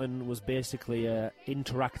 Cyberspace Mountain was basically an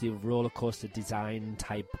interactive roller coaster design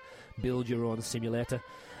type build your own simulator.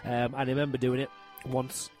 I remember doing it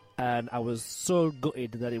once, and I was so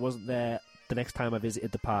gutted that it wasn't there the next time I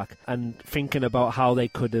visited the park, and thinking about how they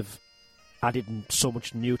could have added so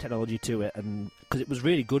much new technology to it, and because it was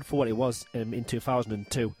really good for what it was in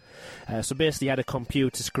 2002. So basically, you had a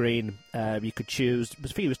computer screen. You could choose. I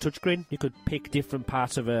think it was touchscreen. You could pick different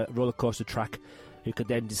parts of a roller coaster track. You could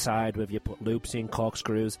then decide whether you put loops in,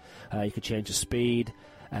 corkscrews. You could change the speed,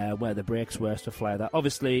 where the brakes were, stuff like that.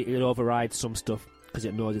 Obviously, it overrides some stuff because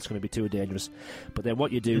it knows it's going to be too dangerous. But then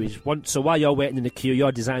what you do is, so while you're waiting in the queue,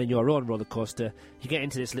 you're designing your own roller coaster. You get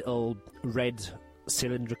into this little red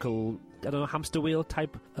cylindrical, I don't know, hamster wheel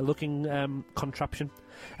type looking contraption.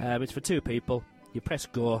 It's for two people. You press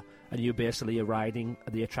go, and you basically are riding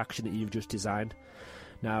the attraction that you've just designed.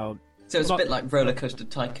 Now, so it's a bit like Roller Coaster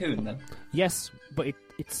Tycoon, then. Yes, but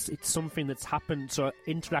it's something that's happened. So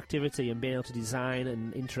interactivity and being able to design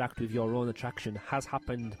and interact with your own attraction has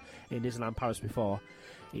happened in Disneyland Paris before.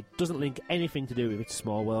 It doesn't link anything to do with It's a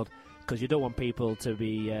Small World, because you don't want people to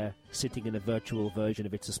be sitting in a virtual version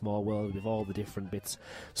of It's a Small World with all the different bits.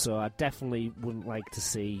 So I definitely wouldn't like to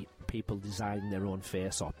see people designing their own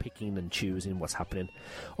face or picking and choosing what's happening.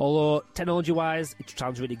 Although, technology-wise, it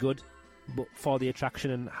sounds really good, but for the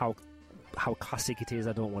attraction and how classic it is,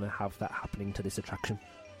 I don't want to have that happening to this attraction.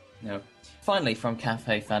 No. Finally, from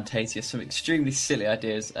Cafe Fantasia, some extremely silly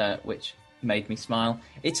ideas which made me smile.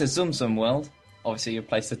 It's a Tsum Tsum world. Obviously, you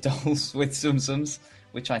replace the dolls with Tsum Tsums,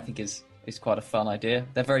 which I think is quite a fun idea.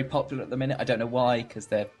 They're very popular at the minute. I don't know why, because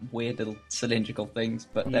they're weird little cylindrical things,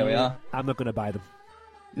 but there we are. I'm not going to buy them.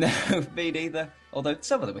 No, me neither. Although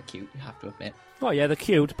some of them are cute, you have to admit. Oh yeah, they're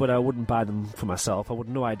cute, but I wouldn't buy them for myself. I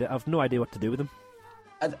have no idea what to do with them.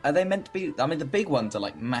 Are they meant to be... I mean, the big ones are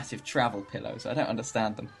like massive travel pillows. I don't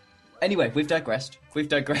understand them. Anyway, we've digressed.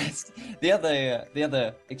 The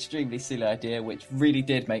other extremely silly idea, which really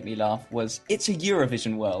did make me laugh, was It's a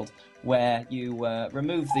Eurovision world, where you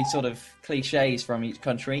remove the sort of cliches from each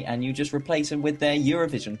country and you just replace them with their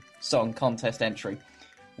Eurovision Song Contest entry.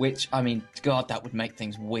 Which, I mean, God, that would make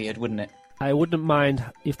things weird, wouldn't it? I wouldn't mind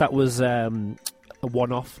if that was a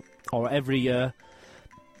one-off, or every year,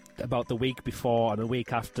 about the week before and a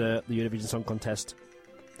week after the Eurovision Song Contest,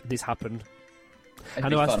 this happened.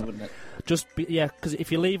 It'd be fun, wouldn't it? Because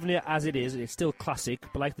if you're leaving it as it is, it's still classic,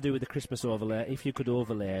 but like to do with the Christmas overlay, if you could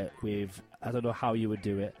overlay it with, I don't know how you would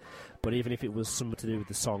do it, but even if it was something to do with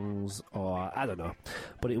the songs, or I don't know,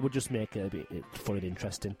 but it would just make it a bit fun and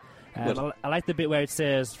interesting. I like the bit where it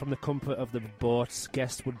says, from the comfort of the boat,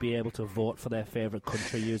 guests would be able to vote for their favourite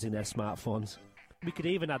country using their smartphones. We could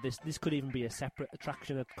even add this could even be a separate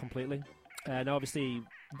attraction completely. Now, obviously,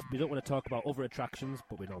 we don't want to talk about other attractions,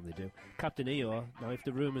 but we normally do. Captain EO, now, if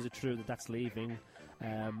the rumours are true that that's leaving,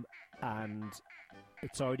 and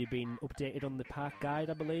it's already been updated on the park guide,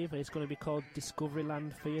 I believe, and it's going to be called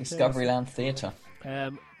Discoveryland Theatre. Discoveryland Theatre.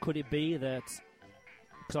 Could it be that,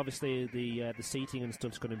 because obviously the seating and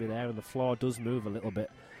stuff's going to be there, and the floor does move a little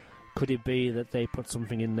bit, could it be that they put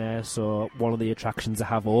something in there so one of the attractions they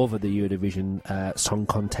have over the Eurovision Song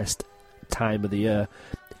Contest time of the year,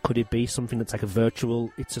 could it be something that's like a virtual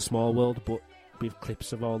It's a Small World but with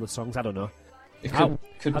clips of all the songs? I don't know. It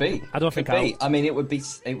could be. I don't think I mean, it would be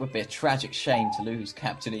a tragic shame to lose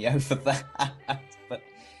Captain EO for that, but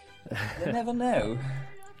you never know.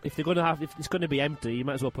 If it's going to be empty, you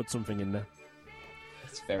might as well put something in there.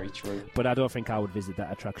 It's very true. But I don't think I would visit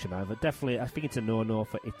that attraction either. Definitely, I think it's a no-no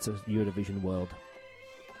for It's a Eurovision World.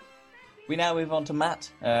 We now move on to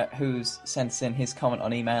Matt, who's sent in his comment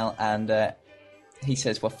on email, and he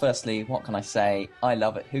says, well, firstly, what can I say? I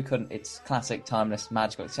love it. Who couldn't? It's classic, timeless,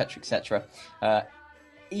 magical, etc., etc.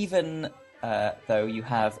 Even though you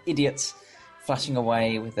have idiots flashing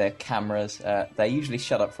away with their cameras, they usually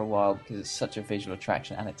shut up for a while because it's such a visual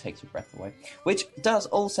attraction and it takes your breath away. Which does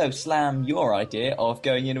also slam your idea of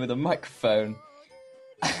going in with a microphone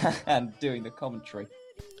and doing the commentary.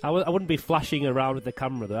 I wouldn't be flashing around with the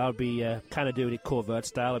camera, though. I'd be kind of doing it covert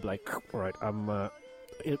style. I'd be like, all right, I'm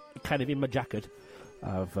kind of in my jacket.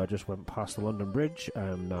 I've just went past the London Bridge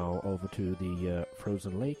and now over to the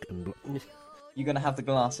frozen lake. And you're going to have the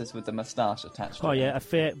glasses with the moustache attached to them. Yeah, a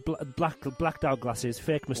fake blacked out glasses,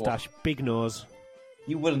 fake moustache, big nose.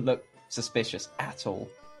 You wouldn't look suspicious at all.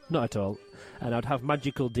 not at all. And I'd have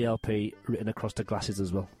magical DLP written across the glasses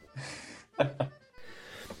as well.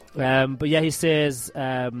 But yeah, he says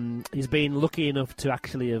he's been lucky enough to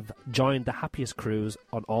actually have joined the Happiest Cruise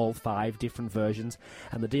on all 5 different versions,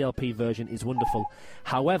 and the DLP version is wonderful.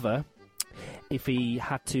 However, if he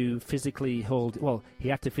had to physically hold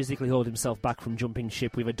himself back from jumping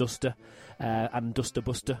ship with a duster and duster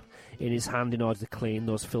buster in his hand in order to clean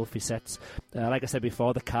those filthy sets. Like I said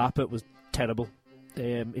before, the carpet was terrible.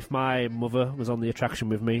 If my mother was on the attraction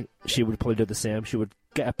with me, she would probably do the same. She would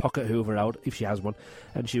get a pocket hoover out, if she has one,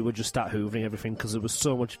 and she would just start hoovering everything because there was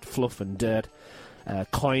so much fluff and dirt,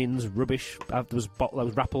 coins, rubbish. There was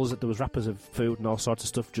wrappers of food and all sorts of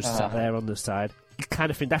stuff just sat there on the side. You kind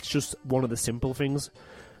of think that's just one of the simple things.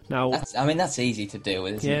 Now, that's easy to deal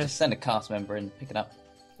with. Yeah. You just send a cast member in, pick it up.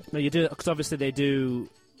 Now you do, because obviously they do.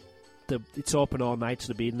 It's open all night,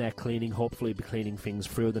 so they'll be in there cleaning. Hopefully, be cleaning things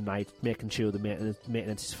through the night, making sure the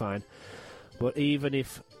maintenance is fine. But even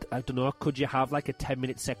if, I don't know, could you have like a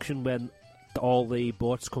 10-minute section when all the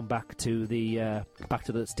boats come back to the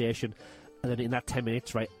station, and then in that 10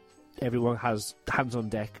 minutes, right, everyone has hands on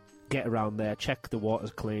deck, get around there, check the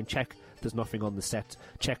water's clean, check there's nothing on the set,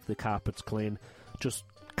 check the carpet's clean, just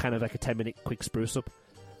kind of like a 10-minute quick spruce up.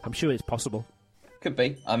 I'm sure it's possible. Could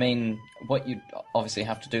be. I mean, what you'd obviously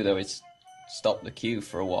have to do, though, is stop the queue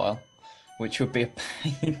for a while, which would be a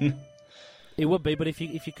pain. It would be, but if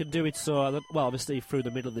you could do it so that, well, obviously through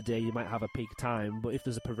the middle of the day you might have a peak time, but if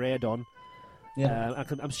there's a parade on,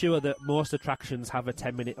 I'm sure that most attractions have a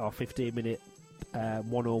 10-minute or 15-minute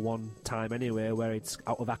 101 time anyway, where it's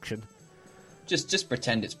out of action. Just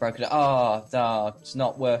pretend it's broken. It's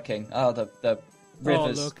not working. The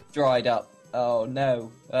river's dried up. Oh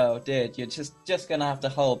no! Oh dear! You're just gonna have to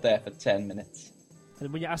hold there for 10 minutes.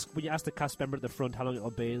 And when you ask the cast member at the front how long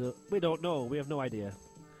it'll be, we don't know. We have no idea.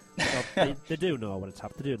 Well, they do know what's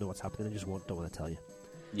happening. They do know what's happening. They just don't want to tell you.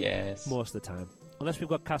 Yes. Most of the time, unless we've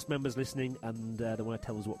got cast members listening and they want to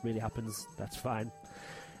tell us what really happens, that's fine.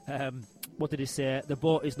 What did he say? The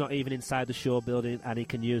boat is not even inside the show building, and he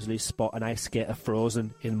can usually spot an ice skater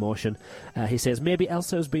frozen in motion. He says maybe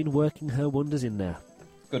Elsa has been working her wonders in there.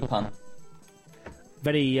 Good pun.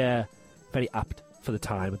 Very apt for the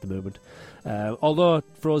time at the moment. Although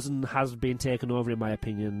Frozen has been taken over, in my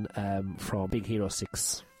opinion, from Big Hero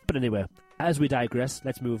 6. But anyway, as we digress,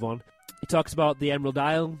 let's move on. He talks about the Emerald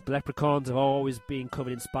Isle. The leprechauns have always been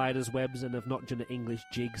covered in spiders' webs and have not done an English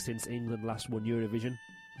jig since England last won Eurovision.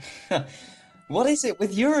 What is it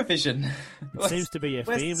with Eurovision? It seems to be a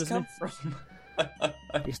theme, doesn't it? From?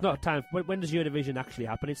 It's not time. When does Eurovision actually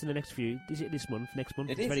happen? It's in the next few. Is it this month? Next month?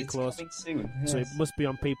 It's very close. Coming soon. Yes. So it must be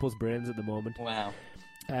on people's brains at the moment. Wow.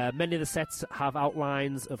 Many of the sets have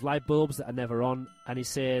outlines of light bulbs that are never on, and he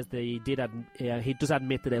says he does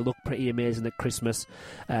admit that they look pretty amazing at Christmas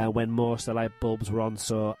when most of the light bulbs were on.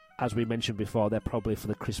 So, as we mentioned before, they're probably for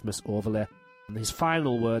the Christmas overlay. And his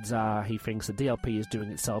final words are, he thinks the DLP is doing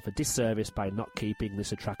itself a disservice by not keeping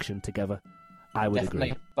this attraction together. I would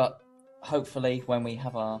agree. But hopefully when we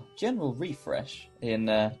have our general refresh in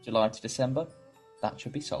July to December, that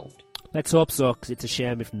should be solved. Let's hope so, because it's a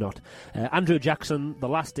shame if not. Andrew Jackson, the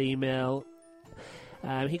last email,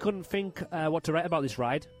 he couldn't think what to write about this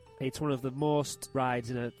ride. It's one of the most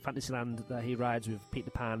rides in a Fantasyland that he rides with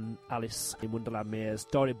Peter Pan, Alice in Wonderland Maze,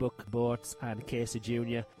 Storybook Boats and Casey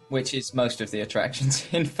Jr. Which is most of the attractions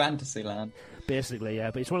in Fantasyland. Basically,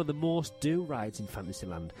 yeah, but it's one of the most do rides in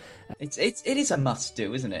Fantasyland. It is a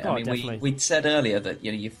must-do, isn't it? Oh, I mean, definitely. we said earlier that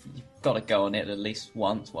you've got to go on it at least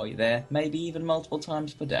once while you're there, maybe even multiple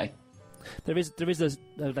times per day. There is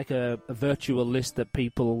a virtual list that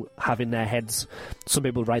people have in their heads. Some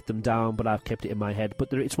people write them down, but I've kept it in my head.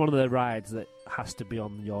 But it's one of the rides that has to be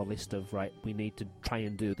on your list of, right, we need to try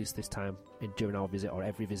and do this time during our visit or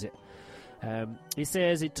every visit. He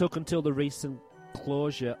says it took until the recent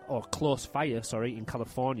close fire in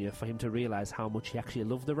California for him to realise how much he actually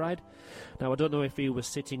loved the ride. Now, I don't know if he was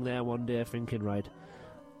sitting there one day thinking, right,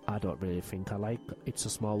 I don't really think I like It's a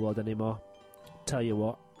Small World anymore. Tell you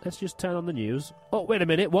what, let's just turn on the news. Oh, wait a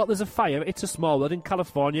minute, what? There's a fire. It's a Small World in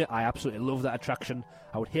California. I absolutely love that attraction.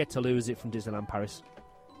 I would hate to lose it from Disneyland Paris.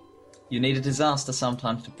 You need a disaster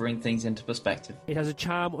sometimes to bring things into perspective. It has a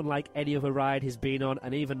charm unlike any other ride he's been on,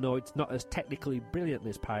 and even though it's not as technically brilliant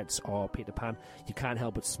as Pirates or Peter Pan, you can't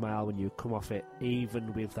help but smile when you come off it,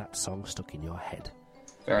 even with that song stuck in your head.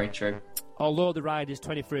 Very true. Although the ride is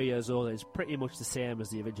 23 years old, it's pretty much the same as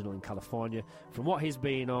the original in California. From what he's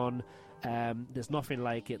been on, there's nothing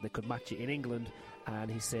like it that could match it in England,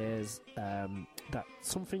 and he says that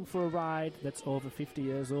something for a ride that's over 50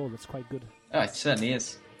 years old, that's quite good. Oh, it certainly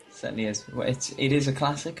is. It certainly is. It is a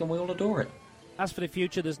classic, and we all adore it. As for the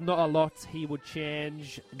future, there's not a lot he would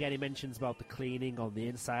change. Again, he mentions about the cleaning on the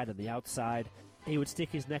inside and the outside. He would stick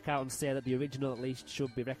his neck out and say that the original at least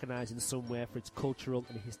should be recognised in some way for its cultural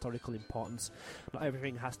and historical importance. Not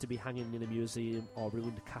everything has to be hanging in a museum or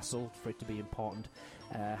ruined castle for it to be important.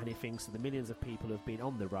 And he thinks that the millions of people who have been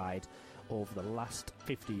on the ride over the last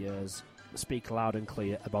 50 years speak loud and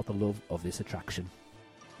clear about the love of this attraction.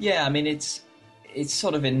 Yeah, I mean, it's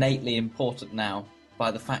sort of innately important now by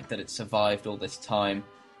the fact that it's survived all this time,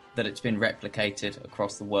 that it's been replicated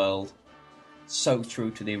across the world. So true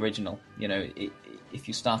to the original. You know, if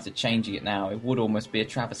you started changing it now, it would almost be a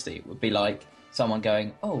travesty. It would be like someone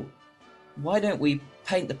going, "Oh, why don't we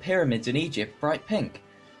paint the pyramids in Egypt bright pink?"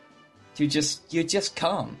 You just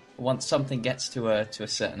can't once something gets to a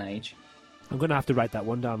certain age. I'm going to have to write that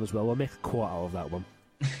one down as well. We'll make a quote out of that one.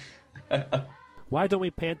 Why don't we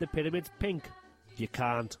paint the pyramids pink? You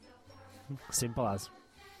can't. Simple as.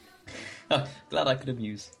 Glad I could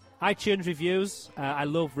amuse. iTunes reviews. I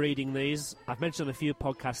love reading these. I've mentioned on a few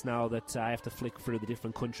podcasts now that I have to flick through the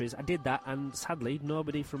different countries. I did that, and sadly,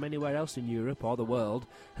 nobody from anywhere else in Europe or the world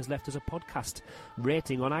has left us a podcast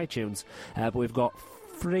rating on iTunes. But we've got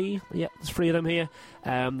three. Yeah, there's three of them here.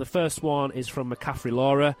 The first one is from McCaffrey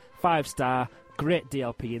Laura. 5-star. Great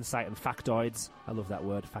DLP insight and factoids. I love that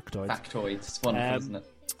word, factoids. Factoids. It's wonderful, isn't it?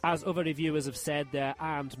 As other reviewers have said, there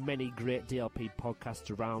aren't many great DLP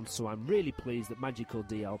podcasts around, so I'm really pleased that Magical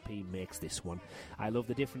DLP makes this one. I love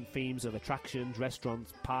the different themes of attractions,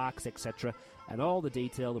 restaurants, parks, etc., and all the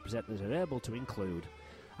detail the presenters are able to include.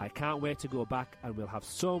 I can't wait to go back, and we'll have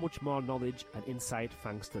so much more knowledge and insight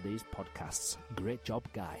thanks to these podcasts. Great job,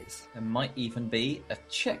 guys. There might even be a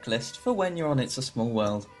checklist for when you're on It's a Small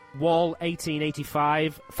World. Wall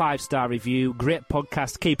 1885, 5-star review. Great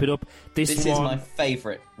podcast, keep it up. This is my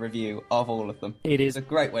favourite review of all of them. It is. It's a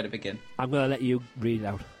great way to begin. I'm going to let you read it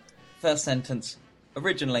out. First sentence.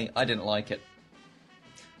 Originally, I didn't like it.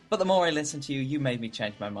 But the more I listened to you, you made me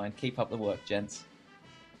change my mind. Keep up the work, gents.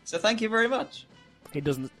 So thank you very much.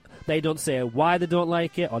 They don't say why they don't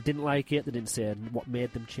like it or didn't like it. They didn't say what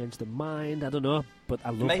made them change their mind. I don't know, but I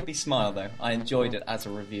love it. Made me smile, though. I enjoyed it as a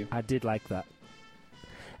review. I did like that.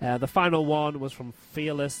 The final one was from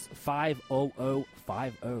Fearless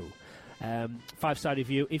 50050. 5-star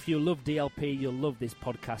review. If you love DLP, you'll love this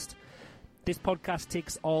podcast. This podcast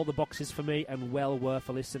ticks all the boxes for me and well worth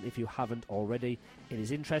a listen if you haven't already. It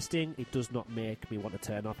is interesting. It does not make me want to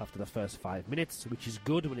turn off after the first 5 minutes, which is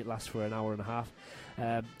good when it lasts for an hour and a half.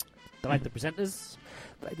 I like the presenters.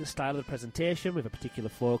 I like the style of the presentation with a particular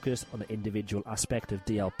focus on the individual aspect of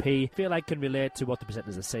DLP. I feel I can relate to what the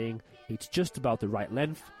presenters are saying. It's just about the right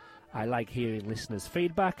length. I like hearing listeners'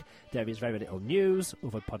 feedback. There is very little news.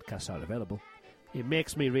 Other podcasts are available. It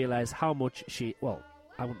makes me realise how much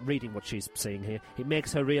I'm reading what she's saying here. It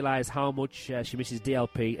makes her realise how much she misses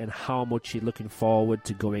DLP and how much she's looking forward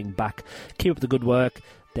to going back. Keep up the good work.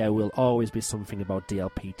 There will always be something about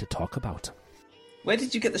DLP to talk about. Where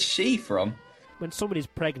did you get the she from? When somebody's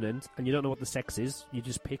pregnant and you don't know what the sex is, you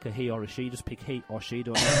just pick a he or a she. You just pick he or she,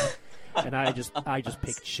 don't you? And I just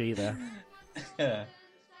picked she there. Yeah.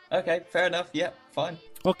 Okay, fair enough. Yeah, fine.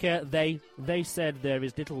 Okay, they said there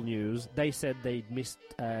is little news. They said they missed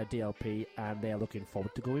DLP and they are looking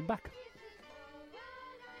forward to going back.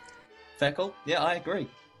 Fair call. Yeah, I agree.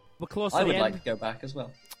 We're close to I the would end. like to go back as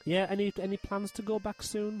well. Yeah, any plans to go back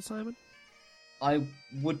soon, Simon? I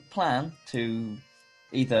would plan to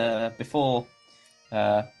either before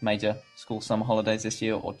major school summer holidays this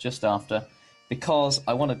year or just after, because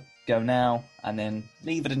I want to go now and then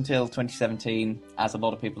leave it until 2017, as a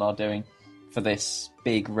lot of people are doing, for this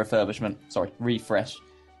big refresh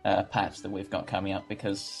patch that we've got coming up,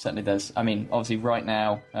 because certainly obviously right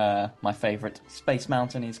now my favourite, Space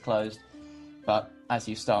Mountain, is closed, but as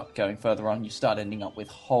you start going further on, you start ending up with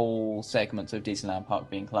whole segments of Disneyland Park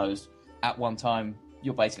being closed. At one time,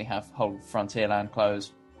 you'll basically have whole Frontierland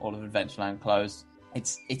closed, all of Adventureland closed.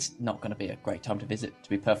 It's not going to be a great time to visit, to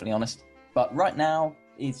be perfectly honest. But right now,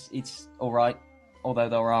 it's all right, although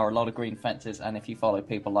there are a lot of green fences, and if you follow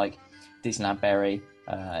people like Disneyland Berry,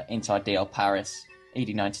 Inside DL Paris,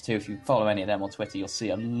 ED92, if you follow any of them on Twitter, you'll see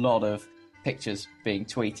a lot of pictures being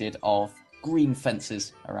tweeted of green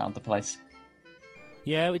fences around the place.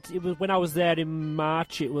 Yeah, it was when I was there in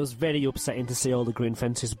March, it was very upsetting to see all the green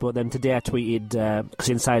fences, but then today I tweeted, because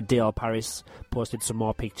Inside DL Paris posted some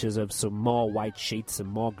more pictures of some more white sheets and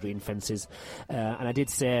more green fences, and I did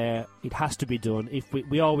say it has to be done. If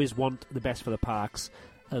we always want the best for the parks,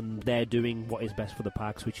 and they're doing what is best for the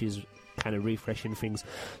parks, which is kind of refreshing things.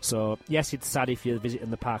 So, yes, it's sad if you're visiting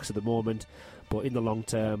the parks at the moment, but in the long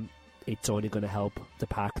term, it's only going to help the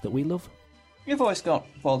park that we love. You've always got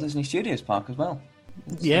Walt Disney Studios Park as well.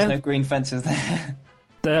 Yeah. There's no green fences there.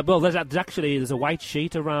 There's a white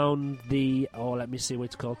sheet around the... Oh, let me see what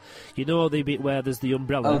it's called. You know the bit where there's the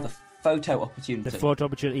umbrella? Oh, the photo opportunity. The photo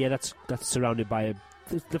opportunity, yeah, that's surrounded by a...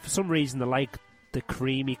 For some reason, they like the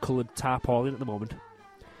creamy coloured tarpaulin at the moment.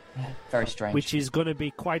 Very strange. Which is going to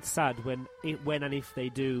be quite sad when and if they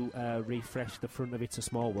do refresh the front of It's a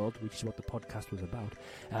Small World, which is what the podcast was about.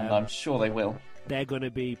 And I'm sure they will. They're going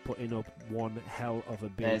to be putting up one hell of a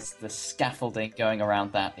big... There's the scaffolding going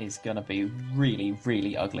around that is going to be really,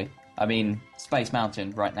 really ugly. I mean, Space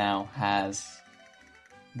Mountain right now has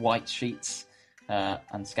white sheets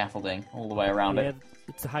and scaffolding all the way around it.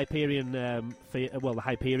 It's the Hyperion, the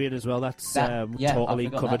Hyperion as well. That's totally I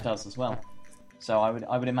forgot covered. That does as well. So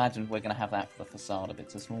I would imagine we're going to have that for the facade of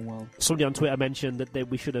It's a Small World. Somebody on Twitter mentioned that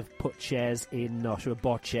we should have put chairs in, or should have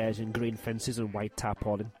bought chairs in green fences and white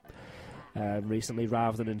tarpaulin recently,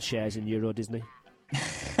 rather than in chairs in Euro Disney.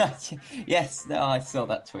 Yes, no, I saw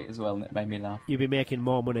that tweet as well, and it made me laugh. You'd be making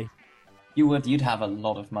more money. You'd have a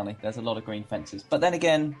lot of money. There's a lot of green fences. But then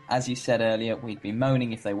again, as you said earlier, we'd be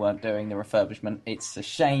moaning if they weren't doing the refurbishment. It's a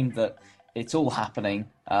shame that it's all happening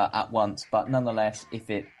at once, but nonetheless, if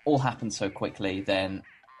it all happens so quickly, then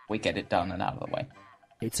we get it done and out of the way.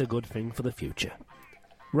 It's a good thing for the future.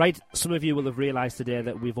 Right, some of you will have realised today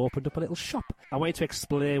that we've opened up a little shop. I wanted to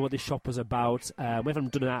explain what this shop was about. We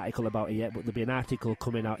haven't done an article about it yet, but there'll be an article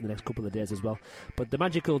coming out in the next couple of days as well. But the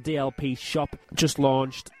Magical DLP shop just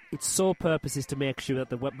launched. Its sole purpose is to make sure that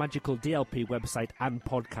the Magical DLP website and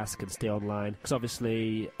podcast can stay online, because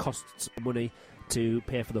obviously it costs money to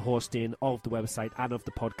pay for the hosting of the website and of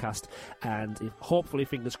the podcast, and if, hopefully,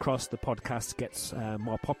 fingers crossed, the podcast gets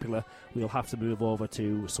more popular, we'll have to move over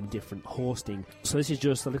to some different hosting. So this is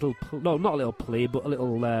just a little, not a little play, but a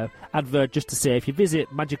little advert just to say, if you visit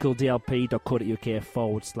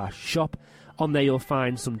magicaldlp.co.uk/shop, on there you'll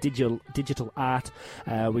find some digital art,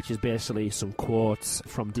 which is basically some quotes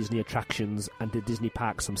from Disney attractions and the Disney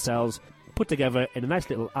parks themselves, put together in a nice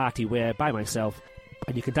little arty way by myself.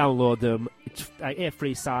 And you can download them. It's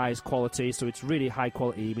A3 size quality, so it's really high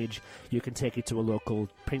quality image. You can take it to a local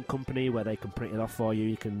print company where they can print it off for you.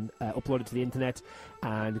 You can upload it to the internet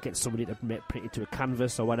and get somebody to print it to a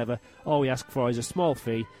canvas or whatever. All we ask for is a small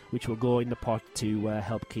fee, which will go in the pot to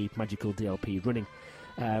help keep Magical DLP running.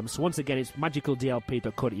 So once again, it's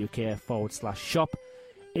magicaldlp.co.uk/shop.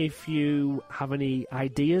 If you have any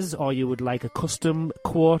ideas or you would like a custom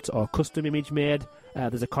quote or custom image made,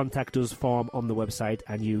 there's a contact us form on the website,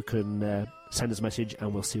 and you can send us a message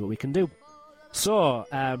and we'll see what we can do. So,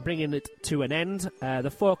 bringing it to an end, the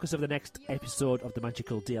focus of the next episode of the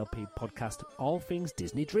Magical DLP podcast, all things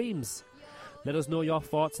Disney Dreams. Let us know your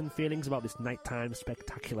thoughts and feelings about this nighttime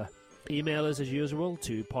spectacular. Email us as usual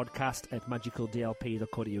to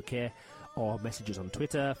podcast@magicaldlp.co.uk, or messages on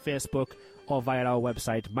Twitter, Facebook, or via our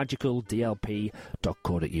website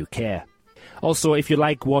magicaldlp.co.uk. Also, if you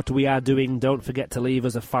like what we are doing, don't forget to leave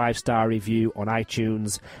us a 5-star review on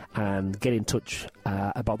iTunes and get in touch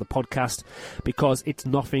about the podcast, because it's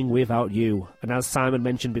nothing without you. And as Simon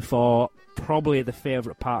mentioned before, probably the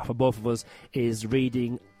favourite part for both of us is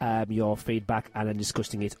reading your feedback and then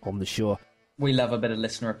discussing it on the show. We love a bit of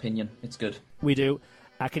listener opinion. It's good. We do.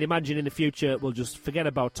 I can imagine in the future we'll just forget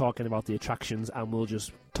about talking about the attractions and we'll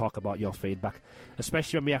just talk about your feedback,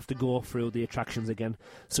 especially when we have to go through the attractions again.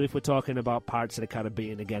 So if we're talking about Pirates of the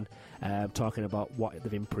Caribbean again, talking about what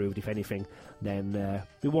they've improved, if anything, then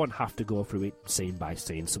we won't have to go through it scene by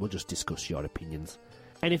scene, so we'll just discuss your opinions.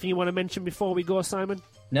 Anything you want to mention before we go, Simon?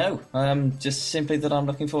 No, just simply that I'm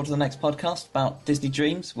looking forward to the next podcast about Disney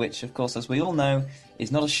Dreams, which, of course, as we all know,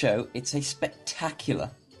 is not a show, it's a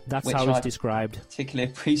spectacular. That's how it's described.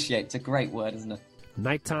 Particularly appreciate. It's a great word, isn't it?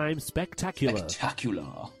 Nighttime spectacular. Spectacular.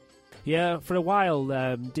 Yeah, for a while,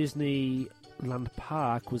 Disneyland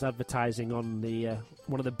Park was advertising on the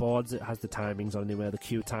one of the boards that has the timings on anywhere, the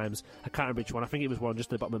queue times. I can't remember which one. I think it was one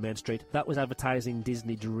just at the bottom of Main Street. That was advertising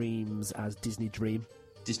Disney Dreams as Disney Dream.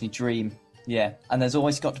 Disney Dream, yeah. And there's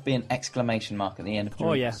always got to be an exclamation mark at the end of Dreams.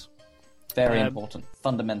 Oh, yeah. Very important.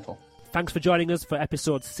 Fundamental. Thanks for joining us for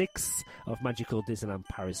episode 6 of Magical Disneyland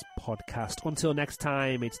Paris podcast. Until next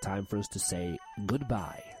time, it's time for us to say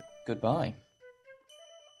goodbye. Goodbye.